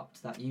them up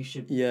to that. You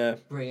should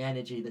bring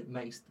energy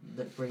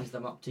that brings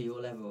them up to your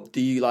level.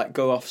 Do you like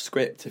go off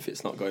script if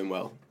it's not going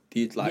well? Do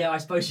you like? Yeah, I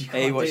suppose you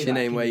can't. Hey, what's your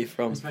name? Where are you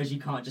from? I suppose you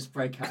can't just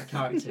break out a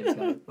character and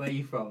go, where are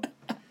you from?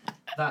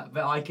 But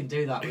I can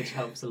do that, which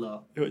helps a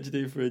lot. What do you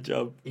do for a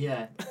job?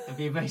 Yeah, it'd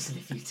be amazing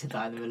if you did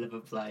that in the middle of a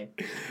play.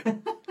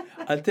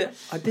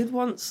 I did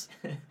once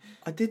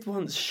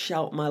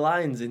shout my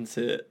lines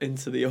into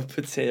the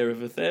upper tier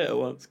of a theatre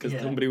once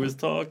because somebody was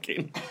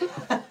talking.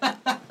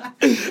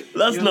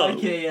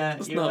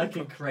 You're like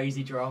a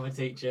crazy drama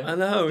teacher. I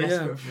know,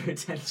 desperate for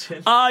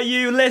attention. Are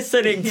you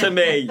listening to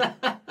me?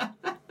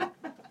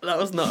 That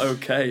was not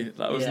okay.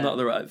 That was not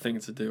the right thing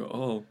to do at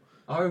all.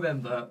 I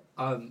remember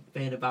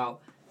being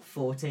about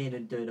 14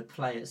 and doing a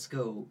play at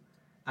school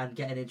and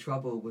getting in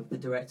trouble with the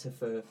director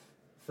for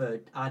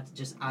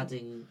just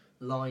adding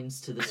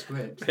lines to the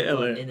script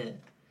really? In it.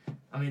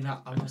 I mean,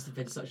 I must have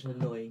been such an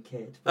annoying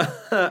kid.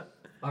 I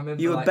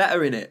remember you were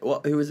better in it.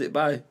 Who was it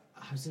by?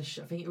 I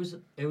think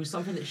it was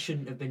something that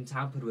shouldn't have been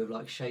tampered with,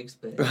 like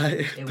Shakespeare.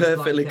 Right,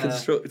 perfectly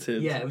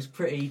constructed. Yeah, it was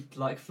pretty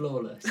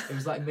flawless. It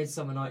was like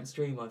Midsummer Night's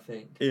Dream, I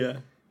think. Yeah.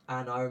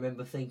 And I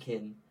remember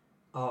thinking,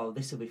 oh,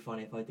 this will be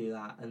funny if I do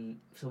that. And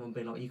someone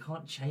being like, you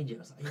can't change it. I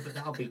was like, yeah, but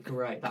that'll be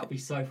great. That'll be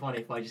so funny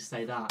if I just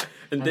say that.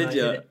 And did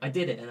you? I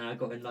did it, and then I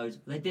got in loads.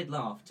 They did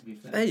laugh, to be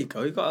fair. There you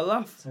go. You got a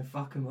laugh. So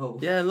fuck them all.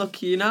 Yeah, look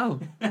at you now.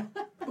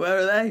 Where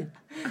are they?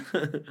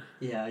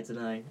 Yeah, I don't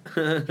know.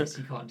 I guess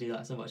you can't do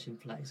that so much in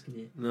plays, can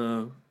you?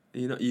 No.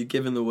 You're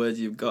given the words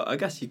you've got. I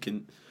guess you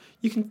can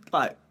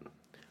like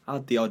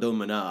add the odd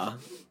and ah.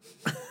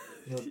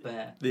 The odd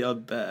bear. The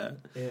odd bear.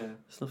 Yeah.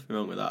 There's nothing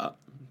wrong with that.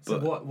 So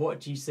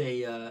what do you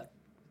see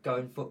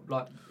going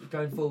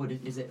forward?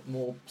 Is it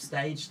more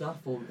stage stuff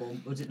or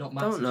does it not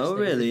matter? I don't know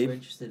really. You're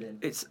interested in?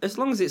 It's as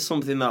long as it's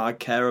something that I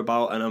care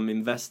about and I'm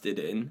invested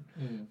in,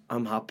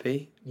 I'm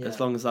happy. Yeah. As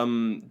long as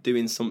I'm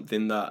doing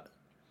something that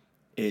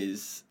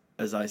is,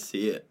 as I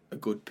see it, a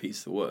good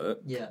piece of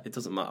work. Yeah. It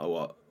doesn't matter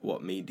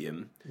what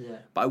medium. Yeah.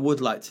 But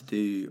I'd like to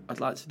do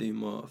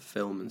more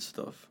film and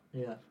stuff.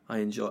 Yeah.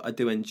 I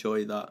do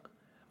enjoy that.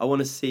 I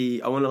want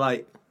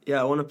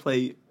to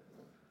play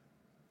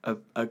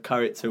a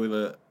character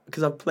with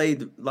because I've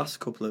played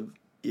last couple of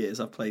years.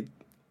 I've played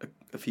a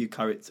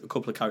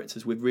couple of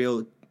characters with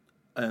real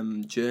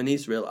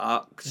journeys, real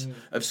arcs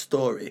of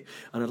story,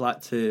 and I'd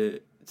like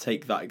to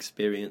take that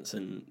experience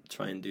and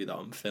try and do that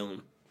on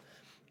film,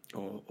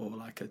 or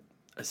like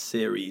a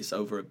series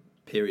over a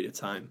period of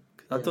time.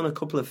 I've done a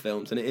couple of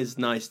films, and it is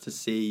nice to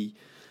see.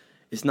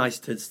 It's nice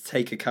to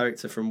take a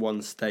character from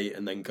one state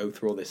and then go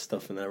through all this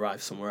stuff and then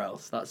arrive somewhere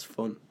else. That's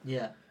fun.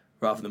 Yeah.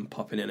 Rather than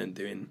popping in and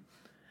doing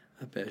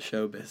a bit of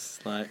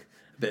showbiz, like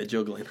a bit of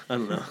juggling. I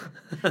don't know.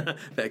 A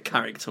bit of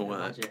character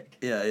work. Magic.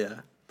 Yeah.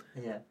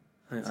 Yeah.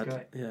 That's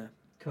great. Yeah.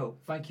 Cool.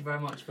 Thank you very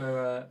much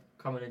for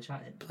coming and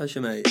chatting.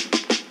 Pleasure, mate.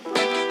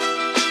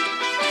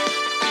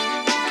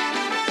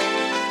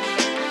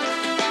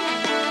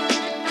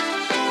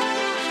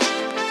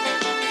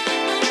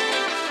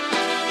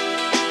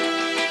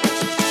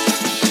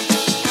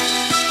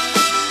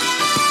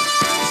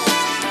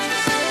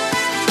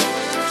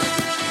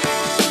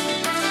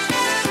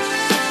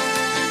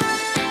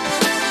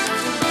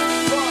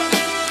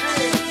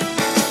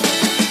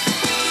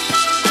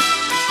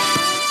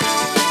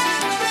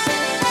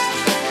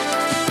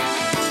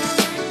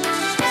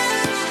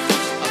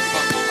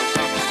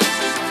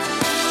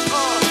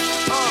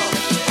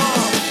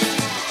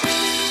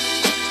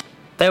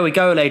 There we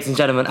go, ladies and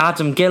gentlemen.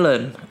 Adam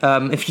Gillen.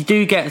 If you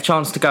do get a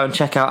chance to go and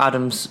check out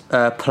Adam's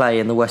play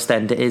in the West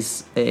End, it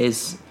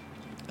is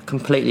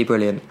completely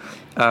brilliant.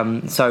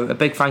 So a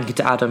big thank you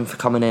to Adam for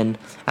coming in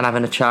and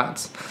having a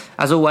chat.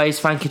 As always,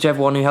 thank you to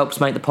everyone who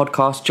helps make the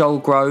podcast. Joel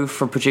Grove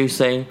for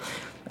producing,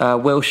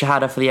 Will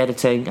Shahada for the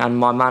editing, and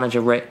my manager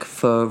Rick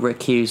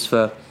Hughes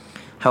for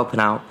helping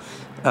out.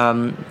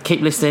 Keep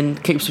listening,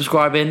 keep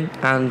subscribing,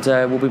 and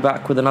we'll be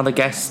back with another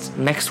guest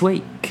next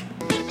week.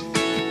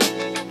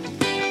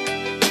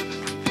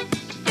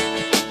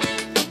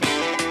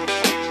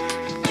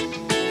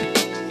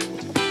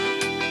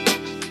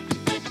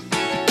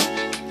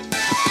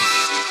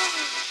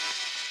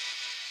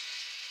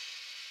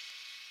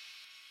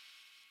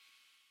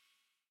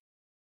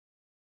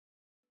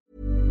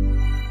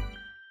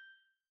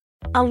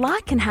 A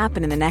lot can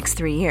happen in the next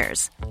 3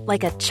 years.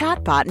 Like a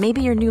chatbot may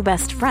be your new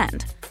best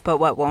friend. But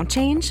what won't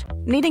change?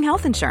 Needing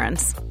health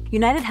insurance.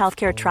 United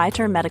Healthcare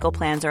Tri-Term Medical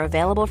Plans are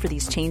available for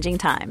these changing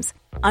times.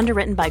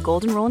 Underwritten by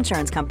Golden Rule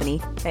Insurance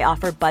Company, they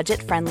offer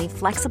budget-friendly,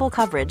 flexible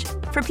coverage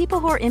for people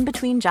who are in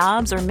between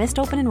jobs or missed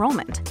open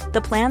enrollment.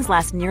 The plans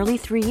last nearly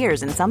 3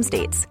 years in some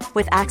states,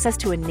 with access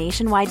to a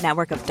nationwide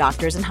network of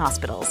doctors and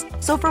hospitals.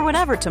 So for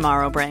whatever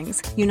tomorrow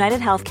brings, United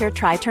Healthcare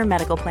Tri-Term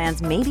Medical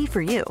Plans may be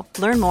for you.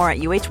 Learn more at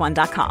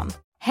uh1.com.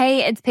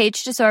 Hey, it's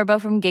Paige DeSorbo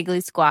from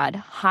Giggly Squad.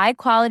 High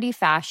quality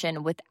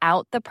fashion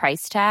without the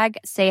price tag.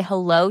 Say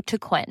hello to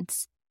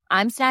Quince.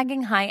 I'm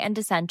snagging high-end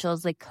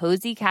essentials like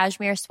cozy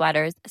cashmere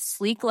sweaters,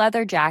 sleek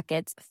leather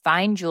jackets,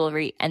 fine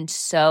jewelry, and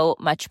so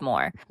much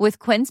more. With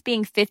Quince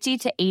being 50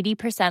 to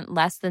 80%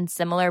 less than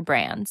similar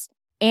brands.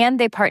 And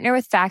they partner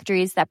with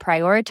factories that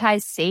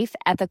prioritize safe,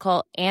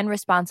 ethical, and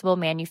responsible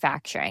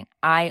manufacturing.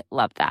 I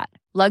love that.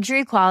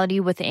 Luxury quality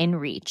within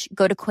reach.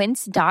 Go to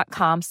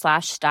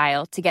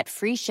quince.com/style to get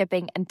free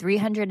shipping and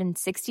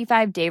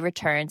 365-day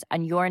returns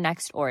on your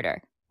next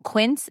order.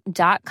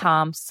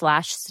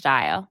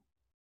 Quince.com/style.